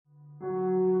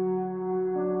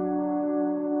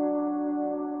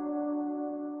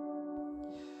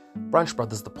Brunch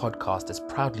Brothers, the podcast, is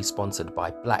proudly sponsored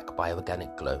by Black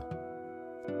Bioorganic Glow.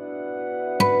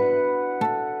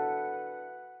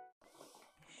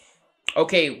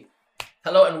 Okay,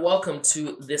 hello and welcome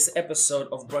to this episode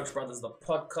of Brunch Brothers, the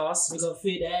podcast. We got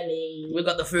food early. We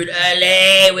got the food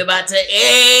early. We're about to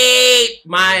eat.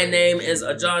 My name is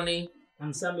Ajani.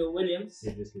 I'm Samuel Williams.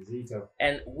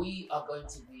 And we are going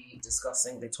to be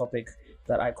discussing the topic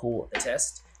that I call the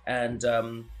test. And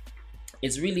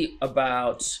it's really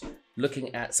about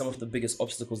looking at some of the biggest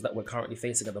obstacles that we're currently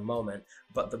facing at the moment.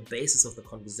 But the basis of the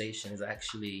conversation is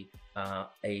actually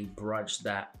a brunch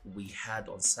that we had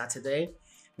on Saturday,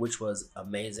 which was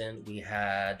amazing. We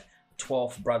had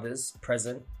 12 brothers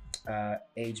present,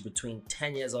 aged between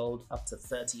 10 years old up to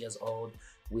 30 years old.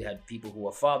 We had people who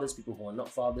are fathers, people who are not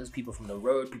fathers, people from the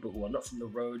road, people who are not from the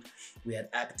road. We had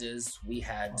actors, we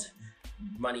had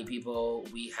money people,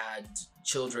 we had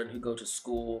children who go to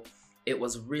school. It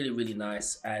was really, really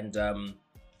nice. And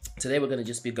today we're going to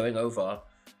just be going over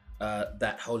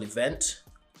that whole event.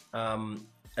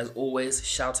 As always,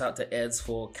 shout out to Eds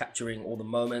for capturing all the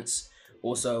moments.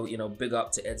 Also, you know, big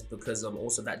up to Eds because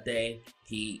also that day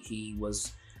he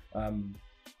was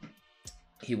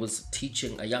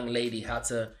teaching a young lady how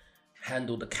to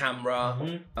handle the camera.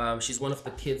 Mm-hmm. She's one of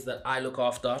the kids that I look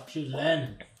after. She's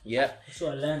learning. Yeah. That's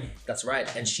what I'm learning. That's right.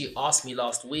 And she asked me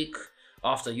last week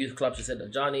after youth club, she said,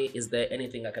 Johnny, is there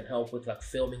anything I can help with, like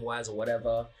filming wise or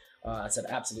whatever? I said,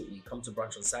 absolutely. Come to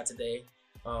brunch on Saturday.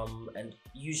 And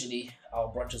usually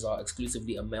our brunches are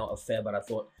exclusively a male affair, but I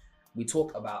thought we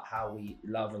talk about how we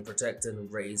love and protect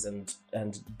and raise and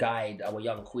guide our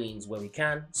young queens where we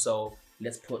can. So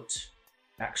let's put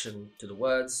action to the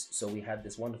words. So we had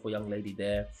this wonderful young lady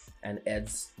there, and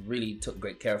Eds really took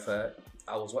great care of her.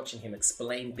 I was watching him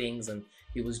explain things and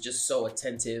he was just so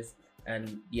attentive.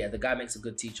 And yeah, the guy makes a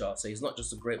good teacher. So he's not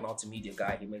just a great multimedia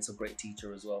guy, he makes a great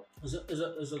teacher as well.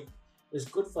 It's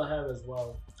good for her as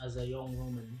well as a young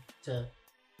woman to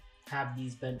have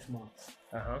these benchmarks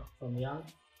from young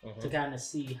to kind of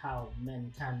see how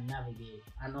men can navigate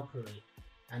and operate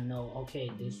and know, okay,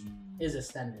 this is a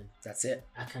standard. That's it.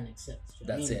 I can accept.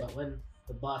 That's it. But when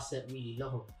the bar set really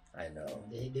low, I know.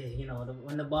 They you know,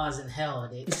 when the bar's in hell,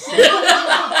 they.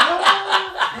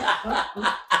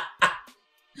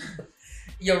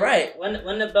 You're right.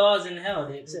 When the bar's in hell,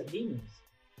 they accept demons.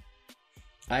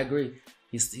 I agree.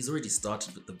 He's already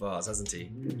started with the bars, hasn't he?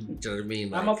 Do you know what I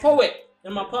mean? Like, I'm a poet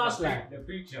in my past life. The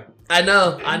preacher. I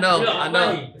know.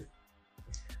 Money.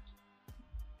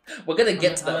 We're gonna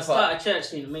get to that I'm part. gonna start a church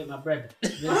thing to make my bread.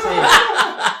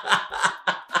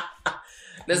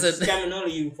 Listen, scamming all of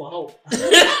you for hope.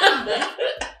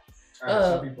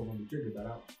 Some people want to figure that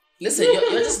out. Listen,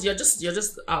 you're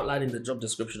just outlining the job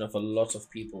description of a lot of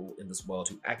people in this world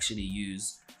who actually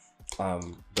use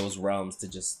those realms to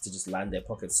just land their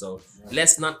pockets. So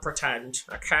let's not pretend,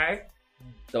 okay?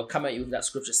 They'll come at you with that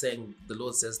scripture saying the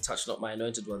Lord says, "Touch not my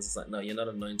anointed ones." It's like, no, you're not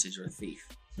anointed, you're a thief.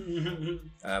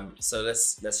 So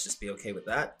let's just be okay with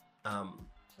that. I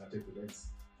take the best.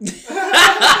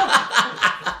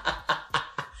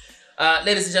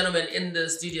 Ladies and gentlemen, in the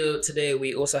studio today,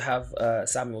 we also have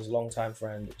Samuel's longtime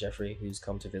friend, Jeffrey, who's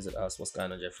come to visit us. What's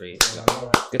going on, Jeffrey?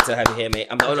 Good to have you here, mate.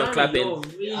 I'm the owner of Clapping. You're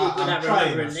really good at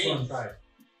remembering names.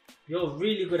 You're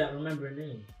really good at remembering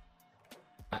names.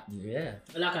 Yeah.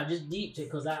 Like, I just deeped it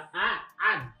because I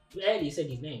barely said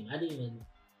his name. I didn't even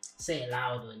say it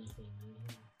loud or anything.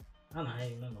 I don't know how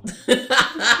you remember.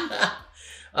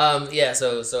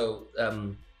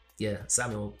 Yeah,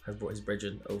 Samuel has brought his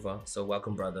brethren over. So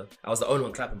welcome, brother. I was the only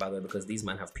one clapping, by the way, because these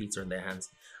men have pizza in their hands.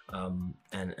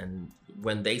 And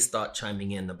when they start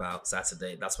chiming in about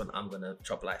Saturday, that's when I'm gonna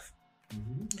chop life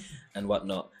and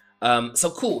whatnot.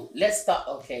 So cool. Let's start.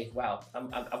 Okay, wow.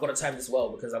 I've got to time this well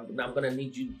because I'm gonna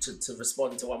need you to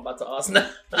respond to what I'm about to ask now.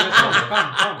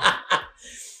 Come.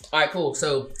 All right, cool.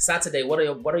 So Saturday,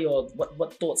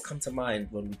 what thoughts come to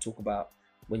mind when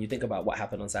you think about what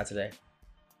happened on Saturday?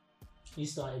 You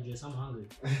started just, I'm hungry.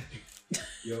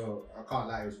 Yo, I can't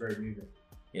lie, it was very moving.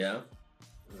 Yeah.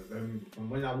 It was very moving. From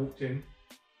when I walked in,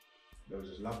 there was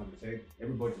just love on the table.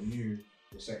 Everybody knew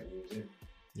the setting we was in.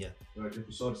 Yeah. So if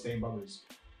we saw the same brothers,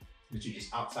 literally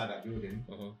just outside that building,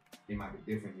 they might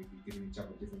be different. We'd be giving each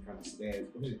other different kind of stares.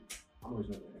 I'm always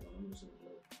not going to I'm always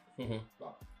not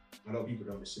But a lot of people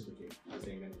don't reciprocate the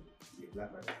same energy. Be a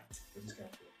black man. This guy.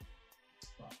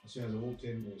 But as soon as I walked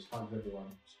in, it was hugged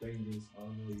everyone. Strangers, I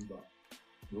don't know you, but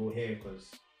we're all here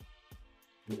because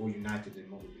we're all united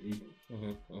in what we believe in.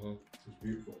 It was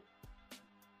beautiful.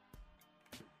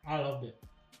 I loved it.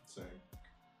 So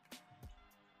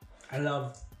I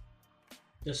love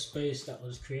the space that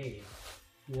was created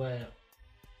where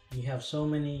you have so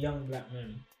many young black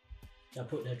men that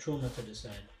put their trauma to the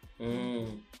side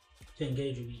to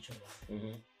engage with each other.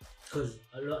 Because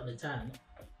a lot of the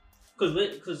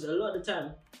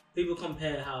time, people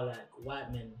compare how like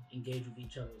white men engage with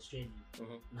each other as strangers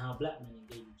and how black men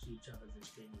engage with each other as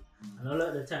strangers. And a lot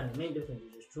of the time, the main difference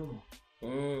is just trauma. You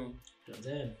know what I'm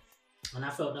saying? And I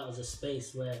felt that was a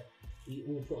space where we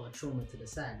all put our trauma to the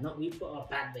side. Not we put our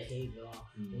bad behavior,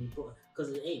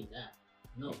 because it ain't that.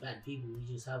 We're not bad people,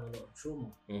 we just have a lot of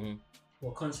trauma.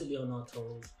 We're constantly on our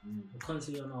toes, we're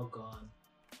constantly on our guard.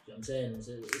 You know what I'm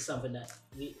saying? It's something that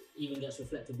even gets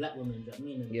reflected black women, do you know what I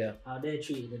mean? And how they're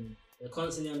treated, and they're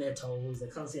constantly on their toes, they're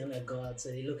constantly on their guard, so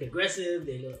they look aggressive,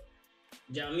 do you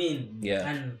know what I mean?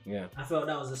 And I felt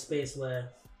that was a space where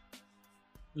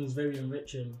it was very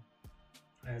enriching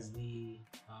as we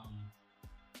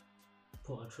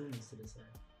put our traumas to the side.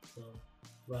 So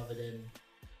rather than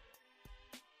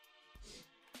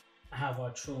have our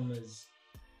traumas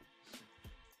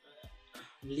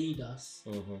lead us,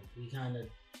 we kind of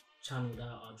channeled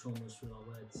out our traumas through our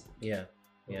words.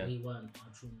 We weren't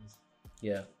our traumas.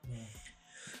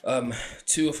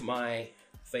 Two of my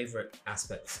favorite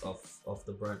aspects of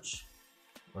the brunch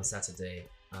on Saturday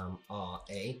are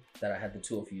that I had the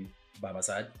two of you by my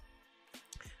side.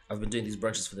 I've been doing these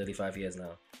brunches for nearly 5 years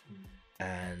now,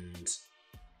 and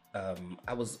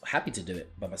I was happy to do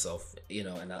it by myself, you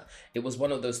know, and it was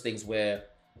one of those things where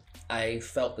I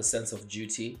felt the sense of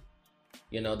duty.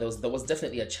 You know, there was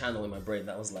definitely a channel in my brain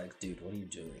that was like, dude, what are you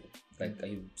doing? Like, are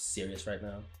you serious right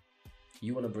now?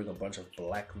 You want to bring a bunch of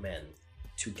black men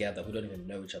together who don't even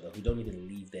know each other, who don't even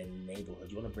leave their neighborhood.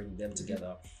 You want to bring them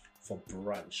together for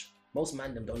brunch. Most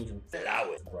man them don't even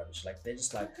allow it brunch. Like, they're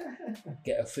just like,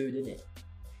 get a food in it.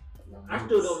 I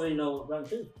still don't really know what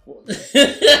brunch is.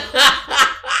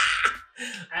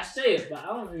 I say it, but I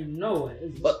don't really know what it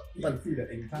is. But food at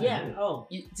any time.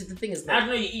 The thing is, I don't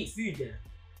know you eat food there.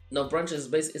 No, brunch is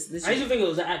basically. I used to think it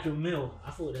was an actual meal.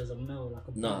 I thought there was a meal like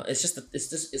a. No, it's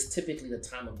typically the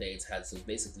time of day it's had. So it's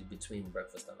basically between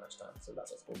breakfast and lunchtime. So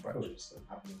that's what's called brunch.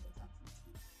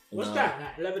 What's that?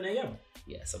 Like 11 a.m.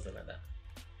 Yeah, something like that.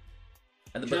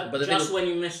 And just when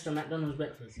you missed the McDonald's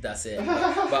breakfast. That's it.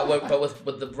 but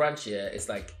with the brunch, it's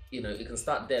like, you know, it can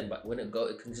start then, but when it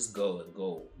can just go and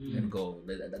go and go.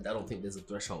 I don't think there's a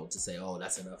threshold to say, oh,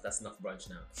 that's enough brunch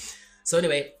now. So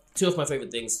anyway, two of my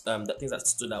favorite things, things that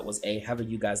stood out was having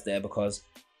you guys there, because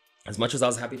as much as I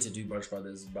was happy to do Brunch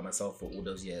Brothers by myself for all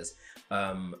those years,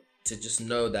 to just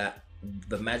know that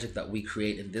the magic that we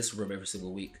create in this room every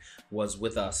single week was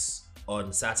with us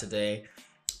on Saturday,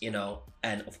 you know,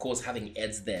 and of course having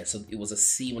Ed's there, so it was a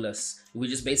seamless. We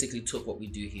just basically took what we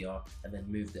do here and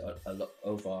then moved it a lot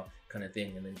over, kind of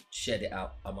thing, and then shared it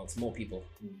out amongst more people.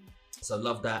 So I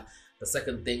love that. The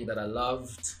second thing that I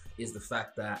loved is the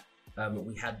fact that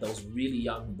we had those really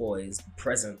young boys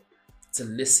present to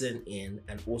listen in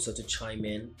and also to chime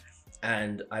in,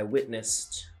 and I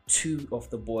witnessed two of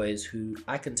the boys who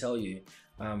I can tell you,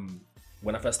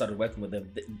 when I first started working with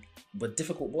them, were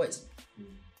difficult boys.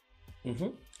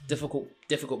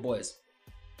 Difficult boys.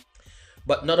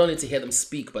 But not only to hear them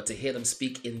speak, but to hear them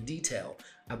speak in detail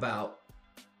about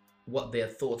what their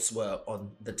thoughts were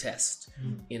on the test,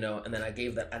 you know. And then I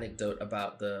gave that anecdote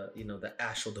about the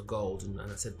ash or the gold, and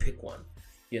I said pick one,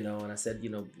 you know, and I said, you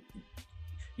know,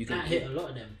 you can hit a lot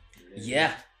of them.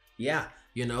 Yeah,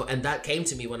 you know, and that came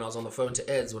to me when I was on the phone to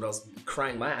Ed's, when I was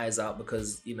crying my eyes out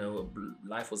because, you know,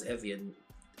 life was heavy, and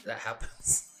that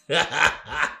happens.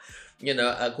 You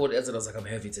know, I called Ed's and I was like, I'm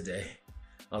heavy today.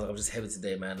 I was like, I'm just heavy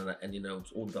today, man. And you know,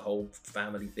 all the whole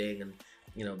family thing, and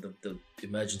you know, the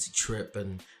emergency trip,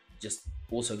 and just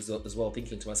also as well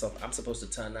thinking to myself, I'm supposed to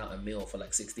turn out a meal for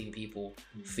like 16 people,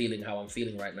 feeling how I'm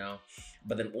feeling right now,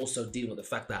 but then also dealing with the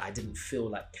fact that I didn't feel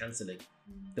like cancelling.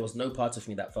 There was no part of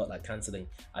me that felt like cancelling.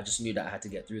 I just knew that I had to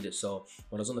get through this. So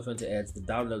when I was on the phone to Ed's, the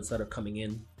downloads started coming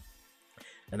in,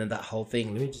 and then that whole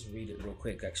thing. Let me just read it real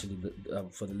quick, actually,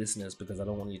 for the listeners, because I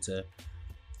don't want it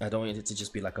to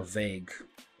just be like a vague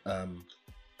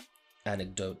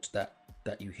anecdote that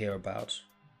you hear about.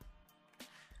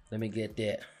 Let me get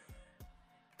there.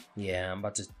 Yeah, I'm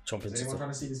about to jump into. Is anyone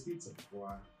trying to see this pizza?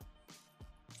 What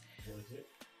is it?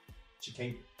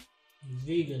 Chicken.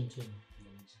 Vegan thing.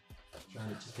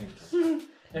 Chicken.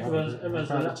 Everyone's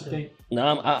reluctant.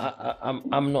 No,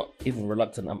 I'm not even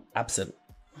reluctant. I'm absent.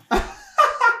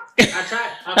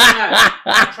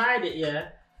 I tried it, yeah.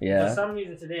 Yeah. For some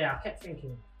reason today, I kept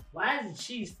thinking, why is the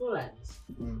cheese full like this?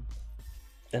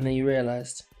 And then you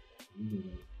realized.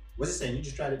 What's it saying? You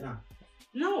just tried it now?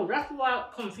 No, that's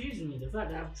what confused me. The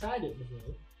fact that I've tried it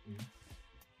before,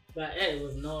 but it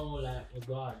was no like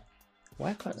regard.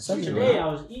 Why can't so today I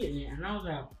was eating it and I was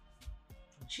like,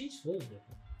 the cheese feels different.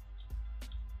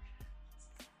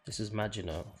 This is mad, you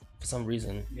know. For some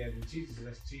reason. Yeah, the cheese is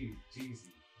less cheesy.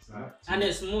 It's like and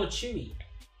it's more chewy.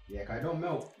 Yeah, cause I don't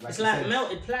melt. It's like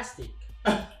melted plastic.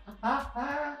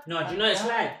 No, do you know it's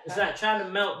like? It's like trying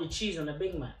to melt the cheese on a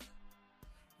Big Mac.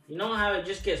 You know how it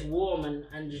just gets warm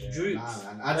and just droops?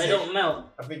 But it don't melt.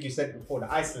 I think you said before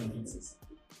the Iceland pizzas.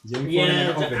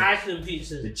 Yeah, the Iceland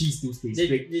pizzas. The cheese still stays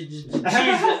straight. The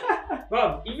cheese,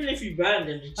 bro, even if you burn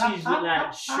them, the cheese look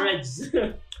like shreds.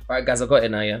 Alright guys, I got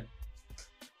it now, yeah.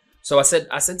 So I said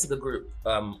to the group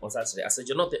on Saturday, I said,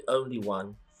 you're not the only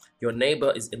one. Your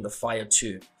neighbor is in the fire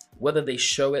too. Whether they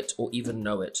show it or even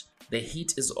know it, the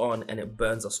heat is on and it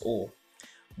burns us all.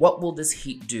 What will this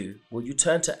heat do? Will you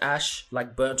turn to ash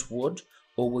like burnt wood,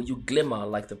 or will you glimmer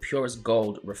like the purest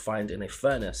gold refined in a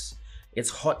furnace? It's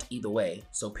hot either way,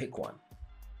 so pick one.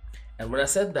 And when I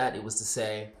said that, it was to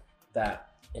say that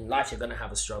in life you're gonna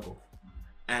have a struggle,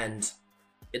 and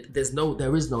there is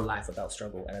no life without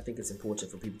struggle. And I think it's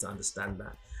important for people to understand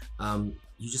that.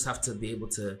 You just have to be able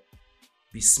to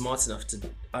be smart enough to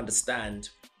understand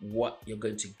what you're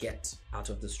going to get out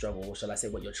of the struggle, or shall I say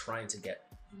what you're trying to get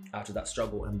out of that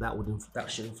struggle, and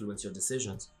that should influence your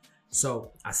decisions.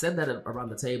 So I said that around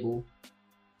the table,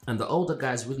 and the older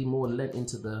guys really more led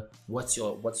into the what's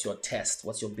your test,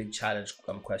 what's your big challenge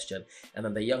question, and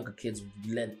then the younger kids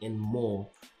lent in more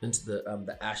into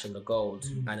the ash and the gold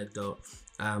anecdote.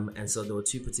 And so there were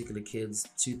two particular kids,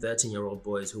 two 13-year-old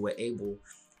boys, who were able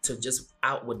to just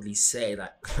outwardly say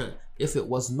that if it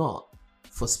was not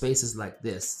for spaces like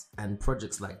this and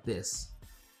projects like this,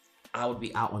 I would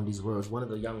be out on these roads. One of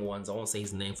the young ones, I won't say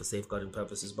his name for safeguarding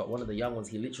purposes, but one of the young ones,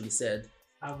 he literally said,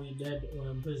 I'll be dead or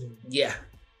in prison. Yeah,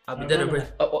 I'll be dead or in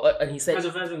prison. And he said, that's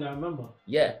the first thing I remember.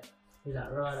 Yeah. He's like,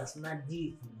 bro, that's mad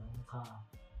deep, you know, car.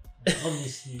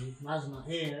 Obviously, man's not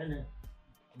here, innit?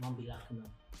 I'm gonna be like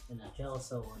in a jail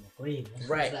cell on a grave.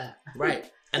 Right,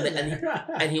 right.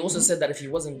 And he also said that if he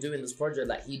wasn't doing this project,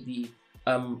 like he'd be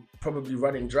probably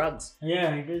running drugs.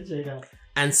 Yeah, he did say that.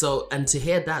 And so, and to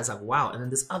hear that, it's like, wow. And then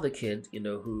this other kid, you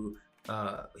know, who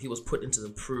he was put into the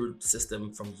Prude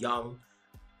system from young,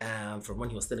 from when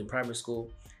he was still in primary school.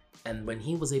 And when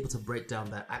he was able to break down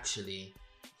that actually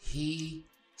he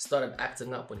started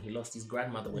acting up when he lost his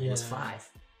grandmother when he was 5,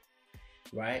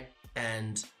 right?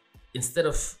 And instead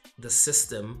of the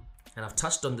system, and I've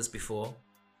touched on this before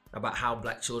about how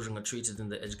black children are treated in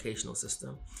the educational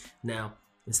system. Now,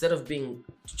 instead of being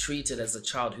treated as a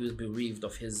child who is bereaved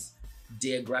of his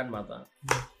dear grandmother,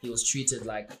 he was treated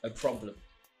like a problem.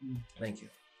 Thank you.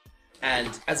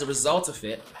 And as a result of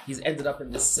it, he's ended up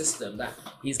in this system that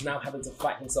he's now having to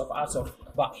fight himself out of.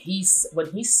 But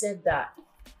when he said that,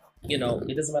 you know,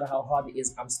 it doesn't matter how hard it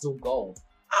is, I'm still gold.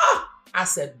 I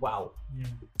said, wow,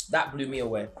 that blew me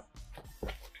away.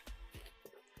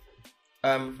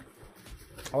 I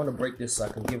want to break this so I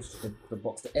can give the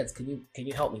box to Eds. Can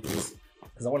you help me, please?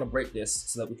 Because I want to break this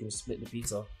so that we can split the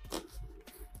pizza.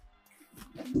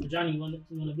 Johnny, you want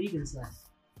a vegan slice?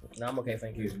 No, I'm okay,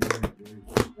 thank you.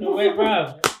 No, wait,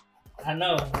 bro. I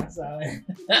know. That's how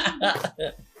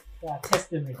I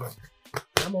test him again.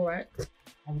 I'm alright.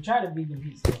 I've tried a vegan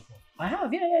pizza before. I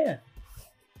have, yeah.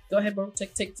 Go ahead, bro.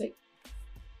 Take.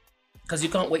 Because you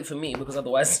can't wait for me, because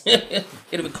otherwise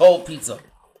it'll be cold pizza.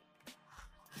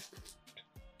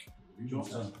 No,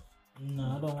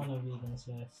 I don't want a vegan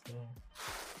slice.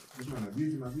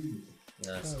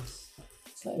 Yes.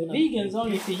 The vegan's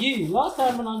only for you. Last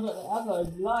time when I got a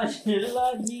large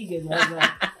vegan,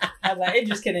 I was like,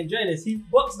 Idris can enjoy this. He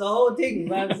boxed the whole thing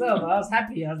by himself. I was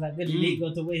happy. I was like, good, you didn't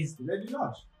go to waste. Did you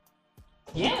large?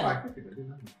 Yeah.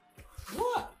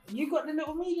 What? You got the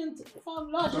little medium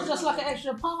farm large? It's just like an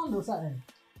extra pound or something.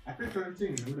 I picked on the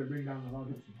thing. It would have bring down the large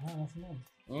option. Oh, that's nice.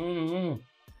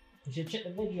 You should check the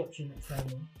veggie option next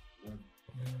time.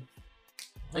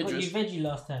 I got you veggie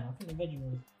last time. I think the veggie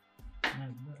was.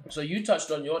 So you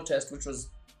touched on your test, which was,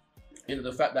 you know,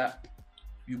 the fact that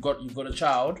you've got a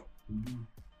child,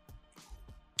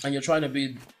 and you're trying to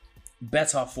be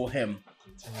better for him.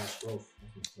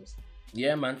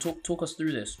 Yeah, man. Talk us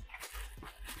through this.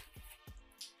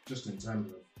 Just in terms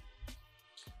of,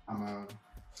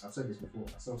 I've said this before.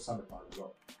 I self-sabotage a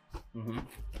lot.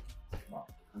 But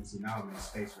obviously now I'm in a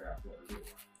space where I've got to do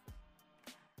it,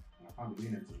 and I can't be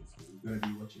doing anything. So you're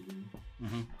gonna be watching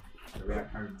me. The way I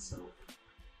carry myself,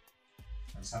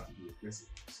 I just have to be aggressive,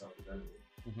 self-development,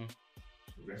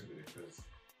 aggressive with it, because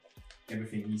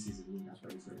everything he sees in me, that's why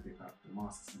he's going to pick up. The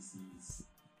masters he sees,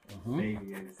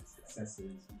 failures,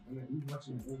 successes, he's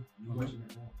watching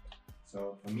it all. So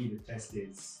for me, the test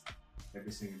is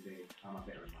every single day, am I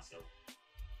bettering myself?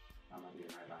 Am I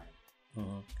doing my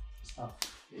line? It's tough.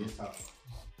 It is tough.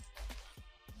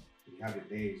 You have your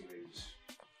days where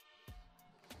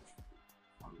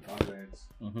confidence,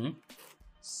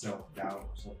 self-doubt.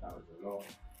 Self-doubt is a lot.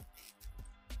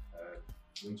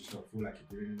 When you just don't feel like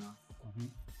you're doing enough.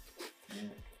 Yeah.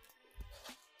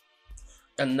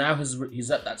 And now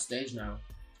he's at that stage now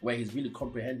where he's really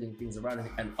comprehending things around him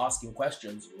and asking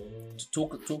questions.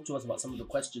 Talk to us about some of the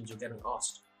questions you're getting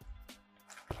asked.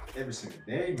 Every single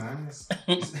day, man.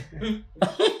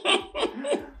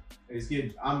 It's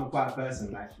good. I'm a quiet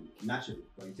person, naturally,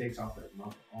 but he takes after his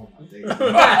mother all my days.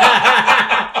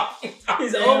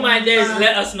 He's all my days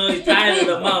let us know he's tired of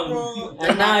the mum.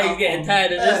 And now he's getting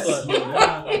tired of this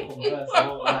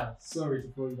one. Sorry to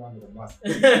throw you under the bus.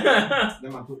 Then I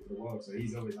talk to the world, so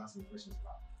he's always asking questions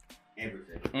about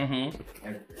everything.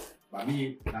 Everything. But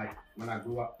me, like, when I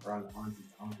grew up around the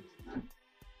aunties,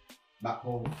 back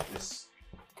home, just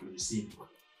receive.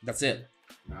 That's it.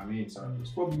 You know what I mean? So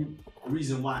it's probably the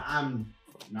reason why I'm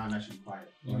now naturally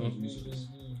quiet. Just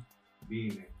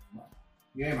being there. But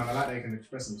yeah, man, I like that he can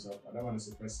express himself. I don't want to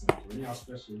suppress him. So when you ask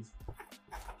questions,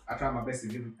 I try my best to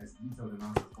give him as detailed an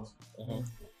answer as possible.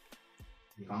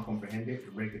 You can't comprehend it,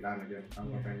 you break it down again. You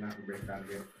can't comprehend that, you break it down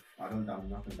again. I don't dumb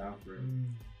nothing down for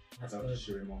him. I don't just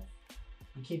show him off.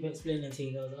 You keep explaining to him,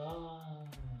 he goes,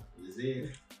 Is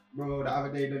it? Bro, the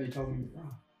other day, then he told me,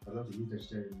 I love to eat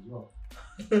vegetarian as well.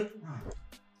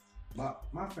 But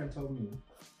my friend told me,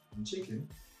 in chicken,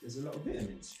 there's a lot of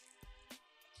vitamins.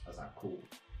 I was like, cool.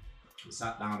 We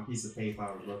sat down, piece of paper,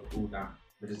 we wrote it all down.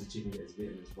 Where does the chicken get its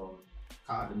vitamins from?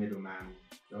 Cut out the middleman,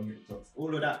 don't get the tops,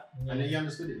 all of that. Yeah. And then he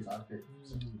understood it. He was like, okay.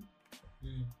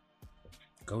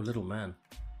 Go little man.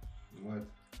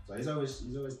 So he's always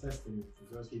testing me.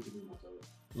 He's always keeping me on my toes.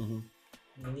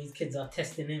 And these kids are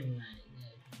testing him like,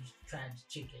 you should try the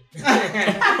chicken.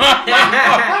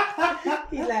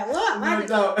 He's like, what?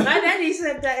 My daddy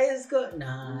said that it's got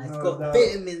it's got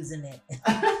vitamins in it.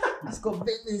 It's got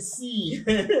vitamin C.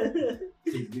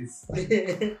 Take this.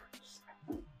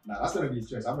 Nah, that's gonna be his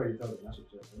choice. I've already told him that's your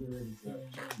choice. I'm ready to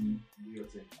do your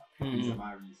thing. These are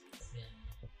my reasons.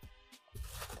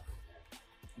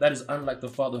 That is unlike the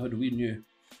fatherhood we knew.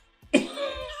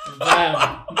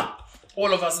 Wow.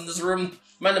 All of us in this room,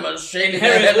 man, shaking.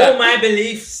 Inherit all my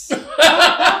beliefs.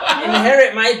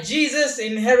 Inherit my Jesus.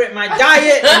 Inherit my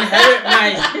diet.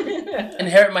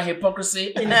 Inherit my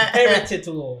hypocrisy. Inherit it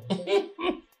all.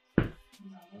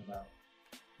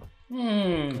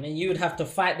 And then you would have to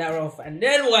fight that off and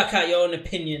then work out your own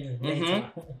opinion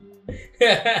later.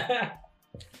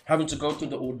 Having to go through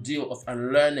the ordeal of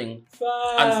unlearning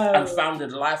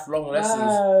unfounded lifelong lessons.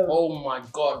 Oh my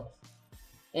God.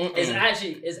 It's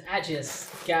actually a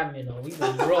scam, you know. We've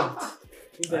been robbed.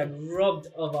 We've been robbed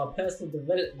of our personal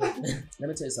development. Let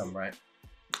me tell you something, right?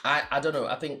 I don't know.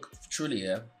 I think truly,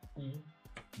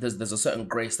 there's a certain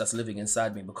grace that's living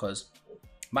inside me because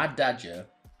my dad,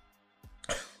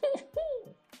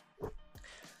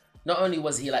 not only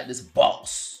was he like this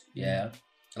boss,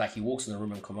 like he walks in the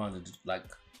room and commanded like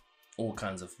all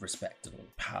kinds of respect and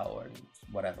power and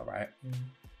whatever, right?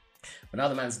 But now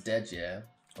the man's dead,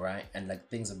 right? And like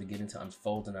things are beginning to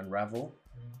unfold and unravel.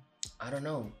 I don't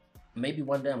know. Maybe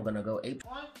one day I'm gonna go ape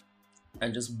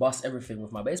and just bust everything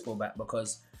with my baseball bat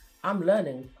because I'm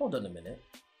learning. Hold on a minute.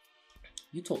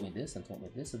 You taught me this and taught me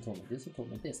this and taught me this and taught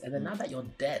me this. And then now that you're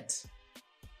dead,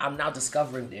 I'm now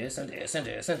discovering this and this and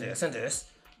this and this and this.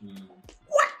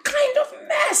 What kind of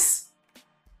mess?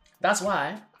 That's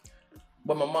why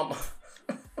when my mom...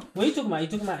 What are you talking about? You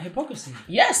talking about hypocrisy?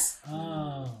 Yes.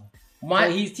 Oh. So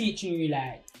he's teaching you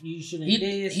like you shouldn't.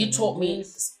 He taught me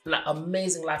like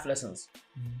amazing life lessons.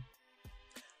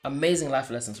 Amazing life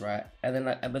lessons, right? And then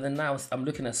but then now I'm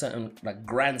looking at certain like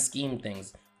grand scheme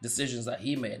things, decisions that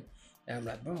he made, and I'm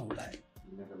like, bro, like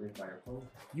you never lived by your code.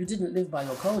 You didn't live by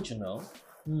your code, you know.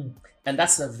 And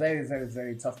that's a very, very,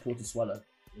 very tough pill to swallow.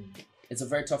 It's a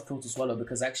very tough pill to swallow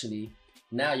because actually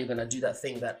now you're gonna do that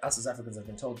thing that us as Africans have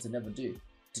been told to never do,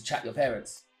 to chat your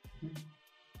parents.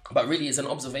 But really it's an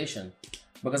observation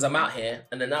because I'm out here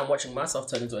and then now I'm watching myself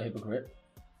turn into a hypocrite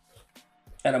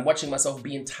and I'm watching myself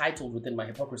be entitled within my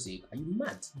hypocrisy. Are you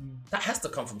mad? That has to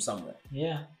come from somewhere.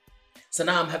 Yeah. So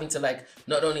now I'm having to like,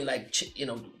 not only like,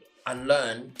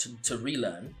 unlearn to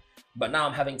relearn, but now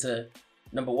I'm having to,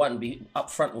 number one, be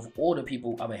upfront with all the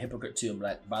people I'm a hypocrite to. I'm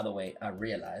like, by the way, I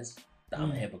realize that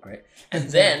I'm a hypocrite. And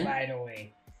then, by the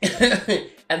way.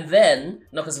 and then,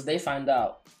 no, because if they find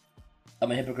out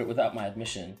I'm a hypocrite without my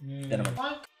admission, then I'm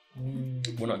like,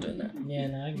 we're not doing that. Yeah,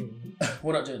 no, I agree.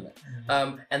 We're not doing that.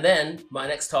 And then my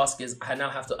next task is I now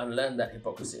have to unlearn that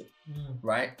hypocrisy,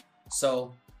 right?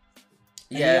 So,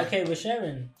 Are you okay with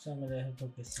sharing some of the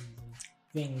hypocrisies and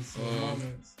things and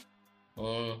moments?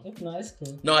 If not, it's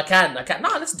cool. No, I can. No,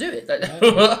 let's do it. Let's do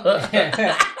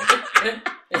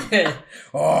it.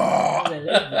 All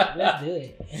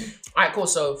right, cool.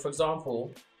 So, for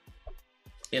example,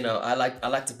 I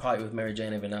like to party with Mary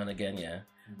Jane every now and again, yeah.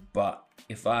 But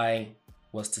if I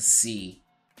was to see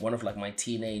one of like my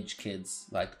teenage kids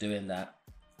like doing that,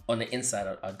 on the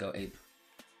inside I'd go ape.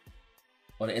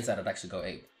 On the inside I'd actually go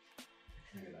ape.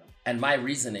 And my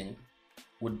reasoning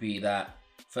would be that,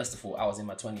 first of all, I was in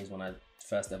my 20s when I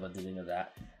first ever did any of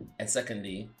that. And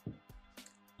secondly,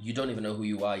 you don't even know who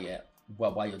you are yet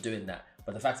while you're doing that.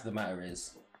 But the fact of the matter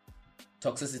is,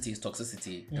 toxicity is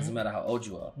toxicity. It doesn't matter how old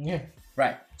you are. Yeah.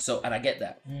 Right. So, and I get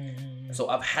that. So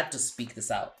I've had to speak this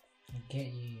out. I get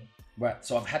you. Right.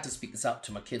 So I've had to speak this out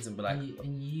to my kids and be like...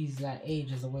 And you use like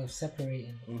age as a way of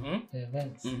separating the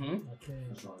events. Okay.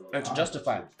 And to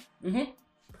justify.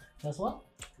 That's what?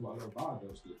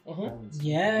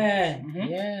 Yeah.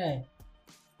 Yeah.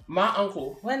 My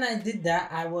uncle... When I did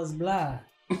that, I was blah.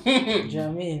 Do you know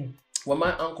what I mean? When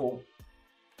my uncle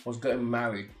was getting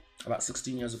married about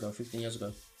 15 years ago, he was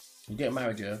getting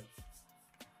married, yeah?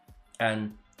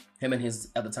 And him and his,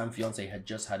 at the time, fiance had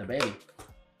just had a baby.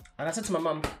 And I said to my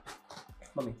mum,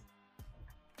 Mummy,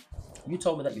 you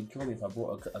told me that you'd kill me if I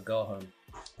brought a girl home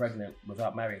pregnant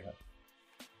without marrying her.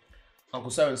 Uncle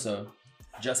so-and-so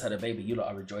just had a baby. You lot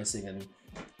are rejoicing and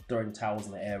throwing towels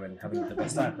in the air and having the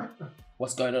best time.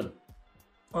 What's going on?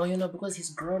 Oh, because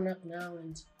he's grown up now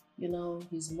and,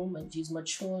 he's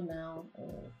mature now.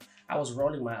 I was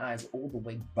rolling my eyes all the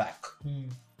way back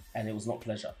and it was not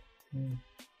pleasure.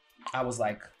 I was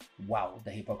like, wow,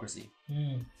 the hypocrisy.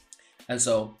 And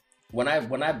so when I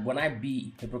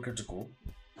be hypocritical,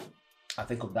 I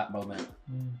think of that moment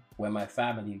where my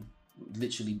family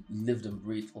literally lived and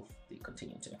breathed. Oh, they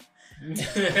continue to.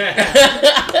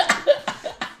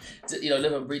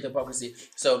 Live and breathe hypocrisy.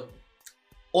 So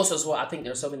also as well, I think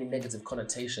there are so many negative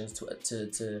connotations to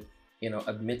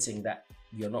admitting that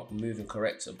you're not moving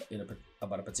correct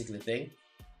about a particular thing.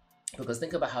 Because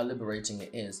think about how liberating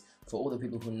it is for all the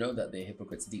people who know that they're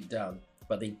hypocrites deep down,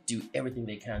 but they do everything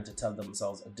they can to tell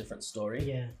themselves a different story.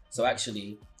 Yeah. So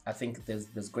actually, I think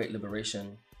there's great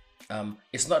liberation.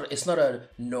 It's not a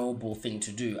noble thing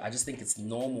to do. I just think it's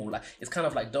normal. Like, it's kind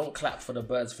of like, don't clap for the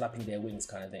birds flapping their wings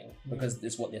kind of thing, because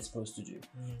it's what they're supposed to do.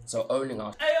 So owning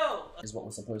our is what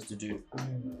we're supposed to do.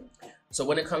 So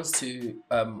when it comes to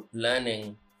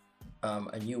learning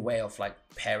a new way of like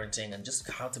parenting and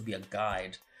just how to be a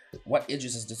guide, what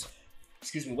Idris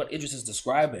is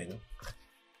describing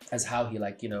as how he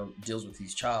deals with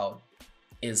his child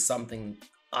is something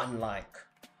unlike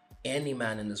any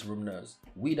man in this room knows.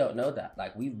 We don't know that.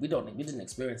 Like we didn't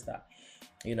experience that,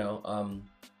 and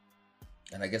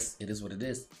I guess it is what it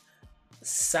is.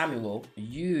 Samuel,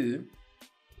 you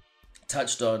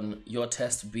touched on your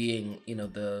test being,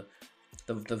 the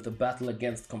battle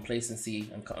against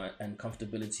complacency and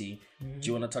comfortability. Do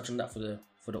you want to touch on that for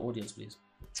the audience, please?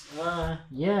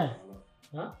 Yeah.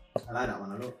 Huh? I like that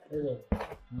one a lot. Is it?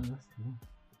 Oh, that's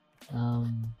cool.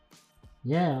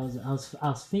 Yeah, I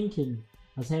was thinking,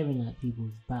 I was having like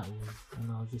people's battles,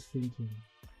 and I was just thinking,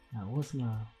 like, what's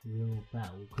my real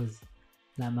battle? Because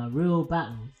like my real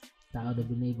battles that I would have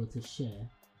been able to share,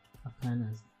 I've kind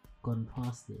of gone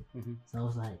past it. So I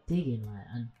was like digging, like,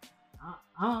 and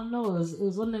I don't know, it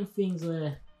was one of them things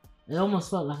where it almost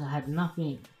felt like I had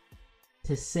nothing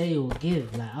to say or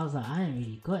give. Like I was like, I ain't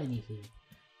really got anything.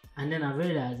 And then I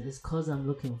realized it's because I'm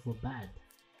looking for bad.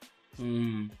 Do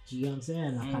you know what I'm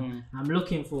saying? Like I'm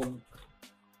looking for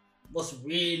what's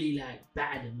really like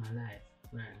bad in my life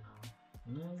right now.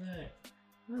 And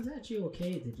I was actually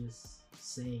okay to just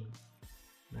say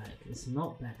like it's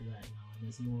not bad right now, and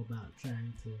it's more about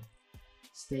trying to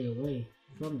stay away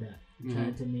from that,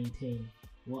 trying to maintain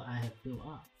what I have built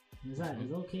up. And it's like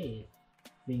it's okay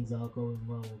if things are going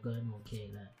well or going okay.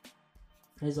 Like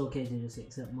it's okay to just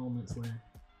accept moments where,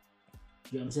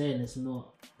 you know what I'm saying, it's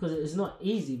not, because it's not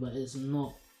easy, but it's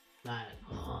not like,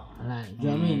 do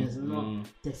you know what I mean? It's not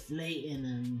deflating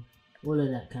and all of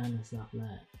that kind of stuff.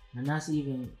 Like, and that's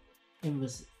even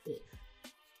with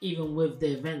the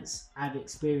events I've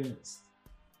experienced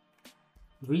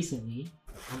recently,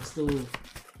 I'm still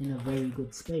in a very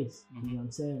good space. You know what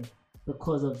I'm saying?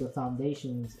 Because of the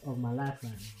foundations of my life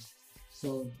right now.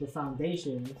 So the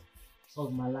foundations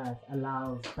of my life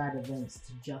allows bad events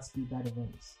to just be bad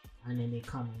events, and then they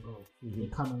come and go. They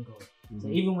come and go. So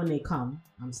even when they come,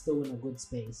 I'm still in a good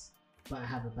space, but I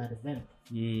have a bad event.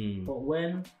 But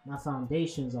when my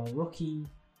foundations are rocky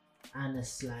and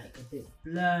it's like a bit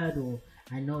blurred, or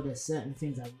I know there's certain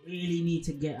things I really need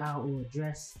to get out or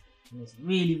address, and it's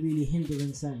really, really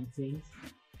hindering certain things,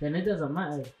 then it doesn't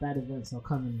matter if bad events are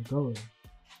coming and going.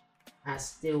 It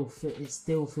still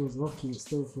feels rocky. It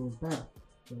still feels bad. You know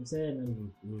what I'm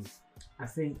saying? And I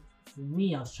think for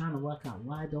me, I was trying to work out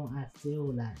why don't I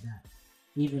feel like that,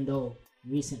 even though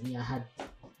recently I had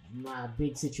my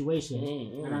big situation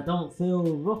and I don't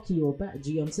feel rocky or bad. Do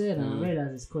you know what I'm saying? And I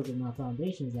realize it's because of my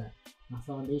foundations. That my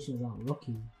foundations aren't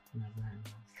rocky like right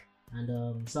now.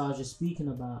 And so I was just speaking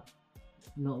about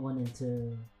not wanting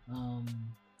to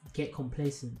get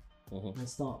complacent and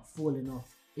start falling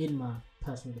off in my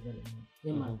personal development,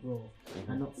 in my growth,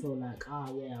 and not feel like,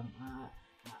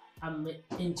 I'm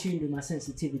in tune with my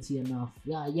sensitivity enough.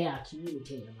 I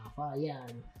communicate enough.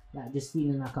 And like just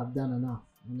feeling like I've done enough.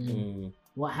 And then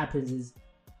what happens is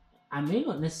I may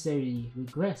not necessarily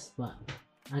regress, but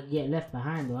I could get left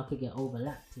behind or I could get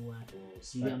overlapped or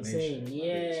you know what I'm saying?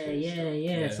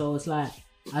 Yeah. So it's like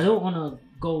I don't want to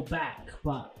go back,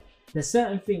 but there's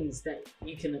certain things that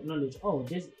you can acknowledge.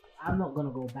 I'm not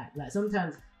gonna go back. Like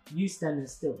sometimes you standing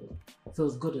still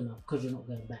feels good enough because you're not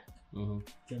going back. Do you know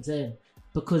what I'm saying?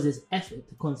 Because it's effort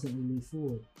to constantly move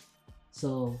forward.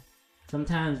 So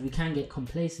sometimes we can get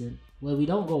complacent where we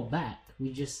don't go back.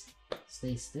 We just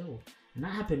stay still. And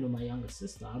that happened with my younger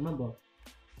sister. I remember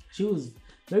she was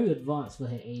very advanced for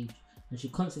her age, and she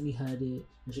constantly heard it,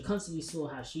 and she constantly saw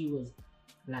how she was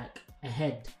like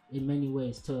ahead in many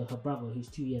ways to her brother who's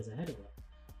 2 years ahead of her.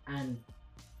 And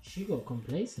she got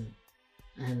complacent,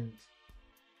 and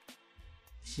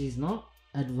she's not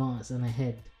advanced and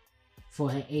ahead for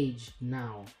her age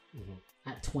now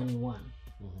at 21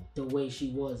 the way she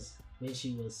was when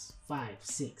she was 5,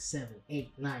 6, 7, 8,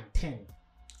 9, 10,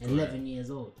 11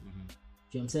 years old. Do you know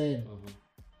what I'm saying?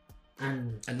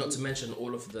 And not to mention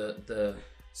all of the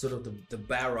sort of the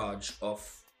barrage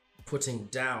of putting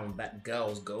down that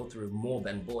girls go through more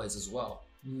than boys as well.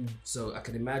 So I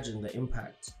can imagine the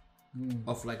impact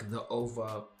of like the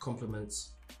over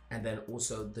compliments and then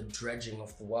also the dredging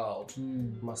of the world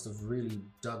must have really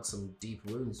dug some deep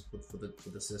wounds for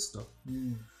the sister.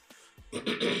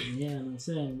 Yeah, and I'm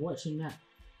saying watching that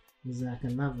was like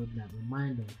another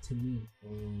reminder to me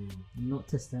not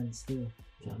to stand still. Do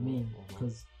you know what I mean?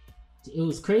 Because it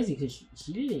was crazy because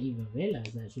she didn't even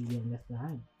realize that she was getting left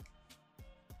behind.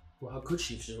 Well, how could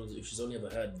she if she's only ever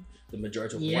heard the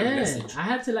majority of one message? I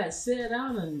had to like sit her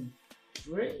down and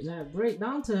break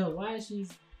down to her why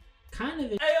she's kind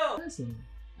of a person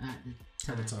at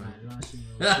the time.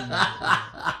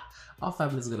 Our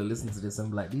family's gonna listen to this and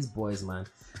be like, these boys, man.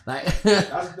 Like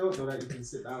that's dope though that you can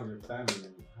sit down with your family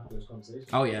and have those conversations.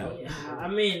 Oh yeah. I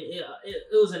mean, it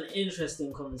was an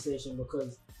interesting conversation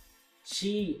because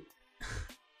she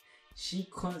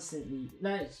constantly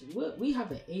we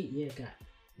have an 8-year gap,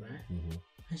 right?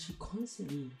 And she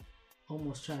constantly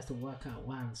almost tries to work out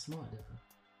why I'm smarter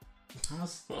than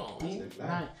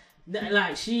her.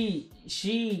 Like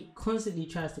she constantly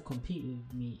tries to compete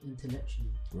with me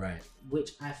intellectually, right?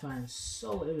 Which I find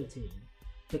so irritating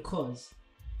because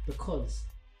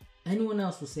anyone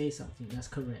else will say something that's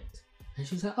correct and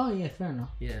she's like, oh yeah, fair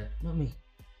enough. Yeah, not me.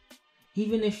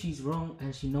 Even if she's wrong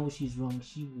and she knows she's wrong,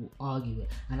 she will argue it.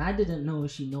 And I didn't know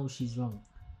if she knows she's wrong.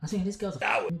 I'm saying this girl's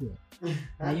an idiot.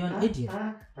 Like, you're an idiot.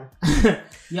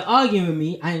 You're arguing with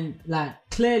me, and like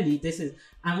clearly this is.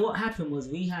 And what happened was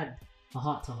we had a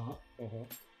heart-to-heart,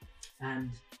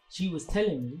 and she was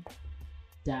telling me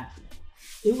that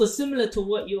it was similar to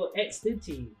what your ex did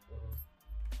to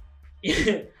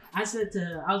you. I said to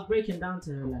her, I was breaking down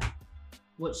to her like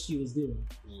what she was doing,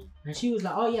 and she was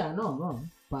like, "Oh yeah, I know I'm wrong,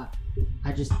 but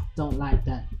I just don't like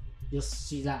that."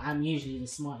 She's like, "I'm usually the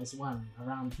smartest one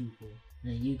around people,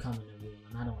 and then you come in the room,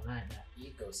 and I don't like that."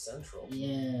 Ego central.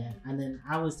 Yeah, and then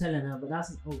I was telling her, but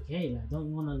that's okay. Like, don't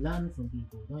you want to learn from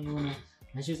people? Don't you want to?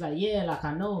 And she was like, "Yeah, like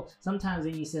I know. Sometimes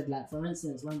when you said, like, for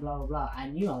instance, when blah blah blah, I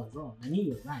knew I was wrong. I knew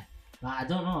you were right, but I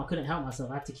don't know. I couldn't help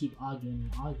myself. I had to keep arguing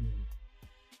and arguing."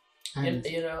 And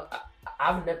you know,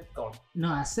 I've never gone. No,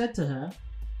 I said to her,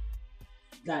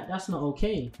 like, that's not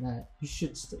okay. Like, you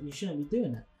shouldn't be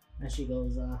doing that. And she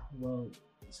goes, well,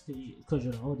 it's because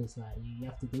you're the oldest. Like, you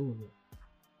have to deal with it.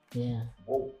 Yeah.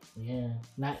 Whoa. Yeah.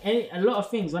 Like a lot of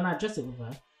things when I address it with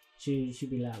her, she'd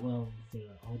be like, well, if you're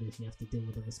the oldest, you have to deal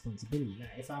with the responsibility.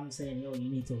 Like, if I'm saying, yo, you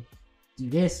need to do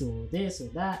this or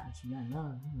that, and she'd be like,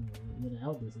 no, you're the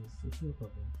eldest. It's your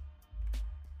problem.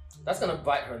 That's gonna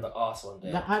bite her in the ass one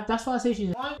day. That's why I say she's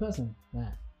a person.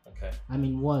 Yeah. Okay. I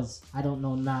mean, I don't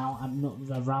know now. I'm not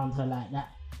around her like that.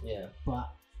 Yeah. But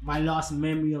my last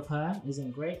memory of her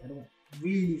isn't great. I don't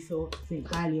really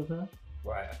think highly of her.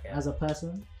 Right. Okay. As a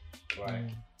person.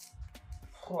 Right.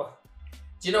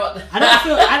 Do you know what?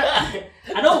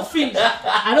 I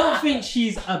don't think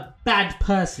she's a bad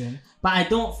person, but I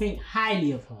don't think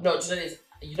highly of her. No,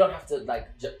 you don't have to like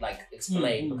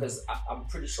explain because I'm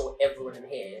pretty sure everyone in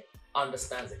here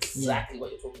understands exactly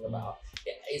what you're talking about.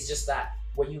 It's just that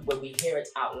when we hear it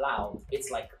out loud,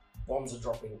 it's like bombs are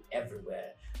dropping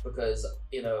everywhere. Because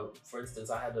for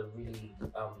instance, I had a really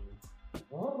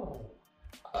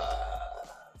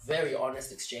very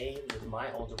honest exchange with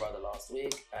my older brother last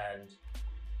week, and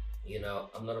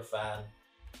I'm not a fan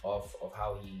of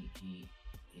how he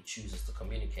chooses to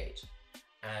communicate,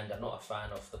 and I'm not a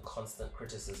fan of the constant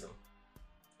criticism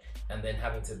and then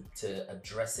having to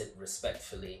address it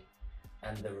respectfully,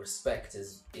 and the respect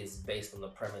is based on the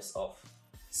premise of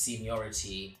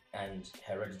seniority and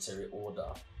hereditary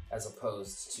order, as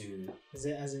opposed to... Is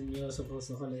it as in you're supposed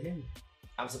to holler him?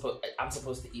 I'm supposed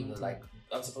to either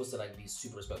I'm supposed to be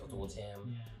super respectful towards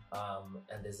him,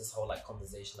 and there's this whole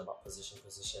conversation about position,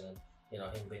 and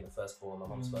him being the firstborn, my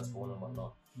mom's firstborn and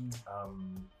whatnot.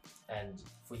 And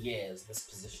for years, this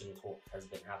position talk has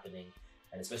been happening,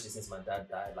 and especially since my dad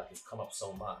died, it's come up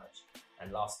so much.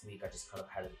 And last week, I just kind of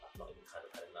had not even kind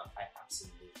of had enough. I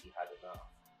absolutely had enough,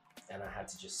 and I had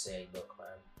to just say, look,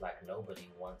 man, nobody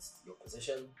wants your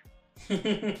position.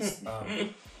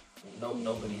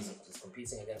 Nobody's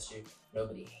competing against you.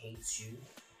 Nobody hates you.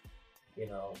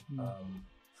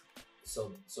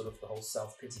 So sort of the whole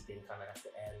self-pity thing kind of has to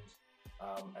end,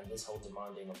 and this whole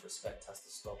demanding of respect has to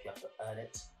stop. You have to earn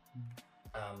it.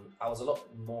 I was a lot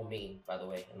more mean, by the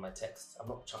way, in my text.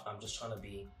 I'm just trying to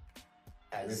be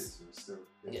as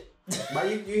But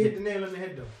you hit the nail on the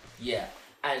head though. Yeah,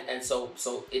 and so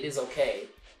it is okay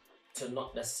to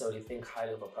not necessarily think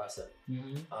highly of a person.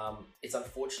 It's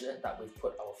unfortunate that we've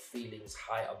put our feelings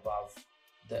high above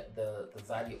the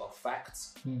value of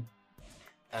facts.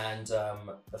 And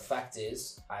the fact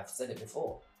is, I've said it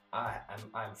before,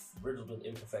 I'm riddled with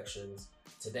imperfections.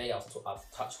 Today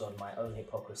I've touched on my own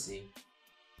hypocrisy,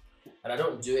 and I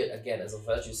don't do it again as a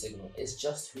virtue signal. It's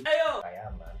just who I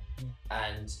am, man.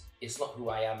 And it's not who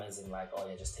I am as in oh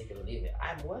yeah, just take it or leave it.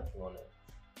 I'm working on it.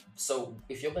 So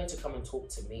if you're going to come and talk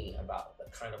to me about the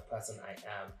kind of person I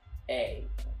am,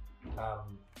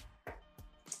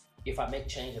 if I make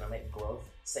change and I make growth,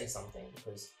 say something,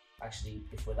 because actually,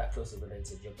 if we're that closely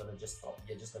related, you're going to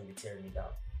be tearing me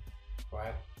down,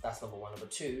 right? That's number one. Number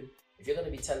two, if you're going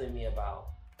to be telling me about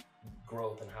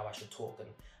growth and how I should talk and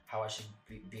how I should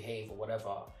behave or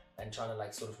whatever, and trying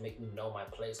to sort of make me know my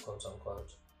place, quote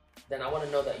unquote, then I want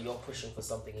to know that you're pushing for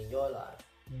something in your life.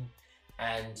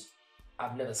 And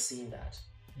I've never seen that.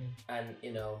 And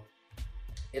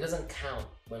it doesn't count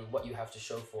when what you have to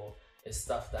show for is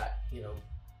stuff that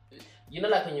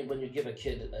like when you give a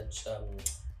kid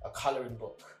a coloring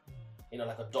book,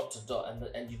 like a dot to dot,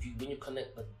 and when you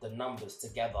connect the numbers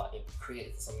together, it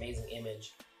creates this amazing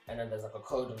image, and then there's a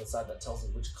code on the side that tells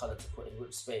you which color to put in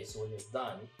which space. So when it's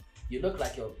done, you look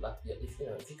like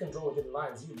if you can draw within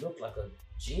lines, you look like a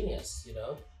genius,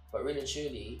 But really and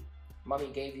truly, Mummy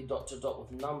gave you dot to dot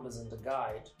with numbers in the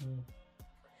guide,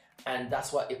 and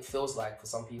that's what it feels like for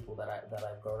some people that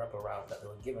I've grown up around, that they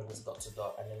were given this dot to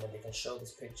dot, and then when they can show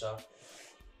this picture,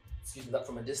 that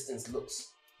from a distance looks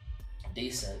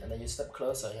decent, and then you step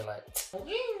closer and you're like,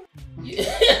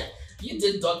 you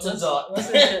did dot to dot.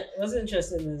 What's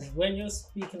interesting is when you're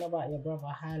speaking about your brother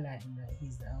highlighting that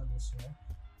he's the eldest,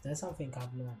 there's something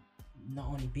I've learned, not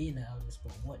only being the eldest,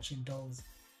 but watching those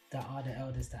that are the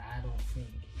eldest that I don't think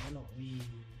they're not really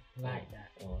like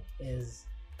that, is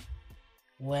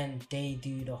when they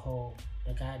do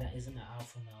the guy that isn't the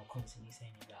alpha male constantly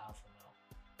saying you're the alpha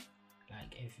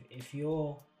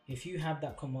male. If you have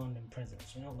that commanding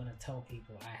presence, you're not gonna tell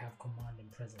people I have commanding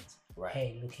presence. Right.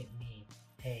 Hey, look at me.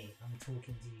 Hey, I'm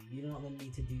talking to you. You're not gonna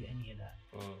need to do any of that.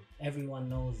 Everyone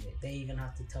knows it. They even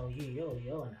have to tell you,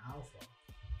 you're an alpha.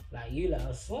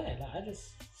 I swear, I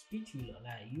just speak to you,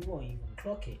 you won't even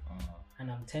clock it. And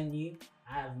I'm telling you,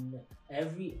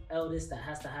 every eldest that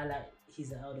has to highlight he's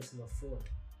the eldest is a fraud.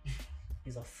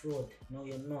 He's a fraud. No,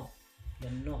 you're not.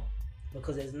 You're not.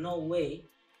 Because there's no way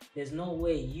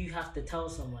you have to tell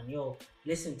someone,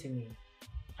 listen to me.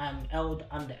 I'm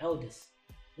the eldest.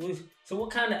 So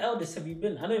what kind of eldest have you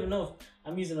been? I don't even know if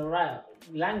I'm using the right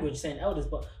language saying eldest,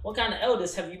 but what kind of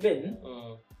eldest have you been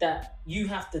that you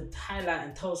have to highlight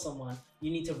and tell someone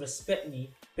you need to respect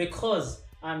me because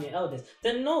I'm your eldest?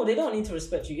 Then no, they don't need to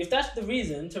respect you. If that's the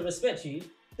reason to respect you,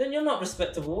 then you're not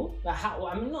respectable.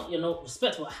 You're not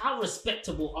respectable. How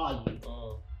respectable are you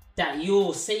that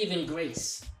your saving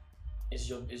grace is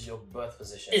your birth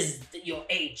position? Is your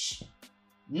age?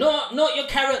 Not your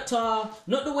character,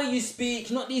 not the way you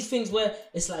speak, not these things where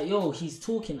it's like, yo, he's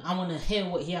talking, I want to hear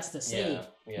what he has to say.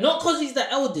 Yeah. Not because he's the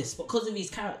eldest, but because of his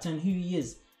character and who he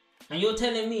is. And you're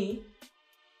telling me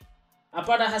a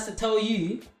brother has to tell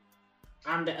you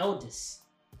I'm the eldest.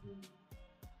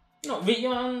 Not really.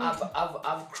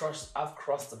 I've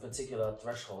crossed a particular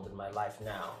threshold in my life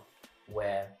now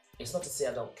where it's not to say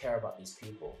I don't care about these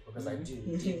people, because I do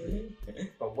deeply.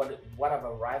 But what I've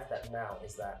arrived at now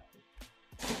is that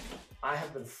I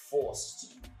have been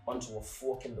forced onto a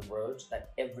fork in the road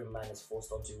that every man is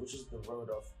forced onto, which is the road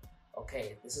of,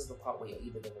 okay, this is the part where you're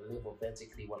either going to live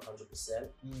authentically 100%,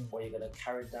 or you're going to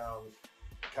carry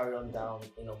on down,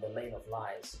 the lane of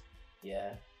lies.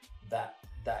 Yeah, that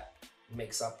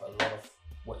makes up a lot of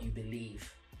what you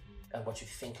believe and what you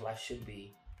think life should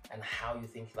be, and how you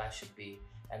think life should be,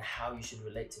 and how you should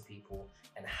relate to people,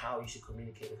 and how you should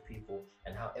communicate with people,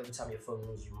 and how every time your phone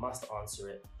rings, you must answer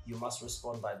it. You must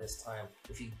respond by this time.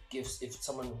 If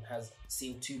someone has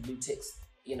seen 2 blue ticks,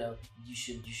 you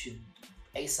should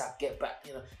ASAP get back.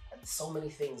 And so many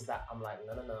things that I'm like,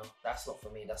 no, that's not for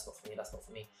me. That's not for me. That's not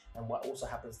for me. And what also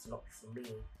happens to not be for me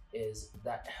is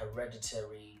that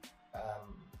hereditary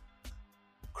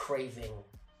craving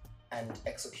and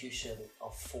execution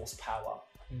of force power.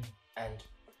 And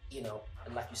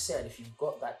and like you said, if you've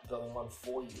got that going on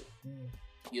for you,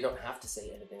 you don't have to say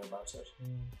anything about it.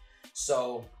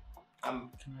 So can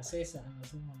I say something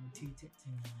as well on the 2 tick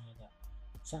thing? That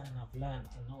something I've learned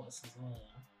and noticed as well,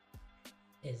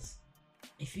 is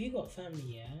if you got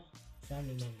family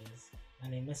members,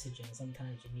 and they message you, and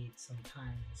sometimes you need some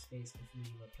time or space before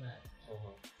you reply.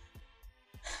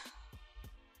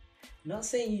 Not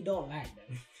saying you don't like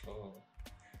them,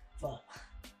 but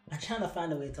I'm trying to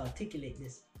find a way to articulate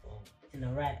this in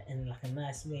like a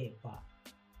nice way. But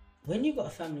when you got a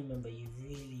family member you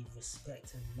really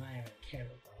respect, admire, and care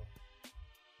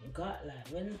about,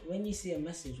 when you see a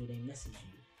message or they message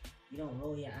you don't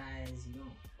roll your eyes, you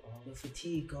don't, the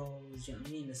fatigue goes. You know what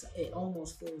I mean? It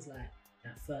almost feels like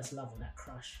that first love or that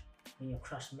crush, when your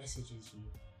crush messages you.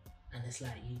 And it's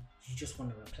like you just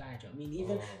want to reply. Do you know what I mean?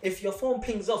 Even if your phone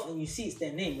pings off and you see it's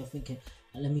their name, you're thinking,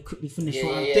 let me quickly finish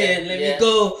what I'm doing. Let me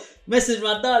go message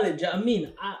my darling. Do you know what I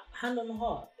mean? Hand on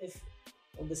heart,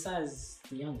 besides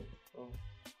the youngest,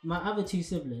 my other 2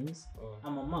 siblings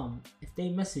and my mum, if they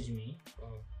message me,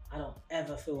 I don't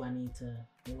ever feel I need to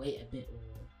wait a bit.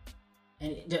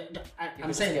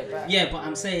 I'm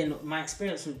saying my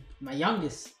experience with my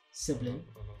youngest sibling,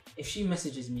 if she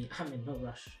messages me, I'm in no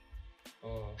rush.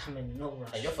 I'm in no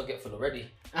rush. And you're forgetful already.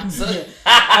 So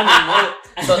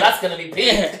that's gonna be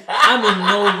big. I'm in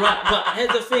no rush. But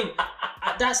here's the thing: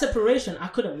 that separation I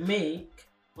couldn't make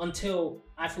until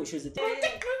I thought she was a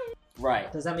dick.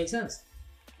 Right. Does that make sense?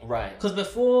 Right. Because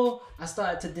before I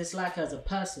started to dislike her as a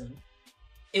person,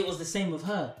 it was the same with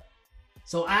her.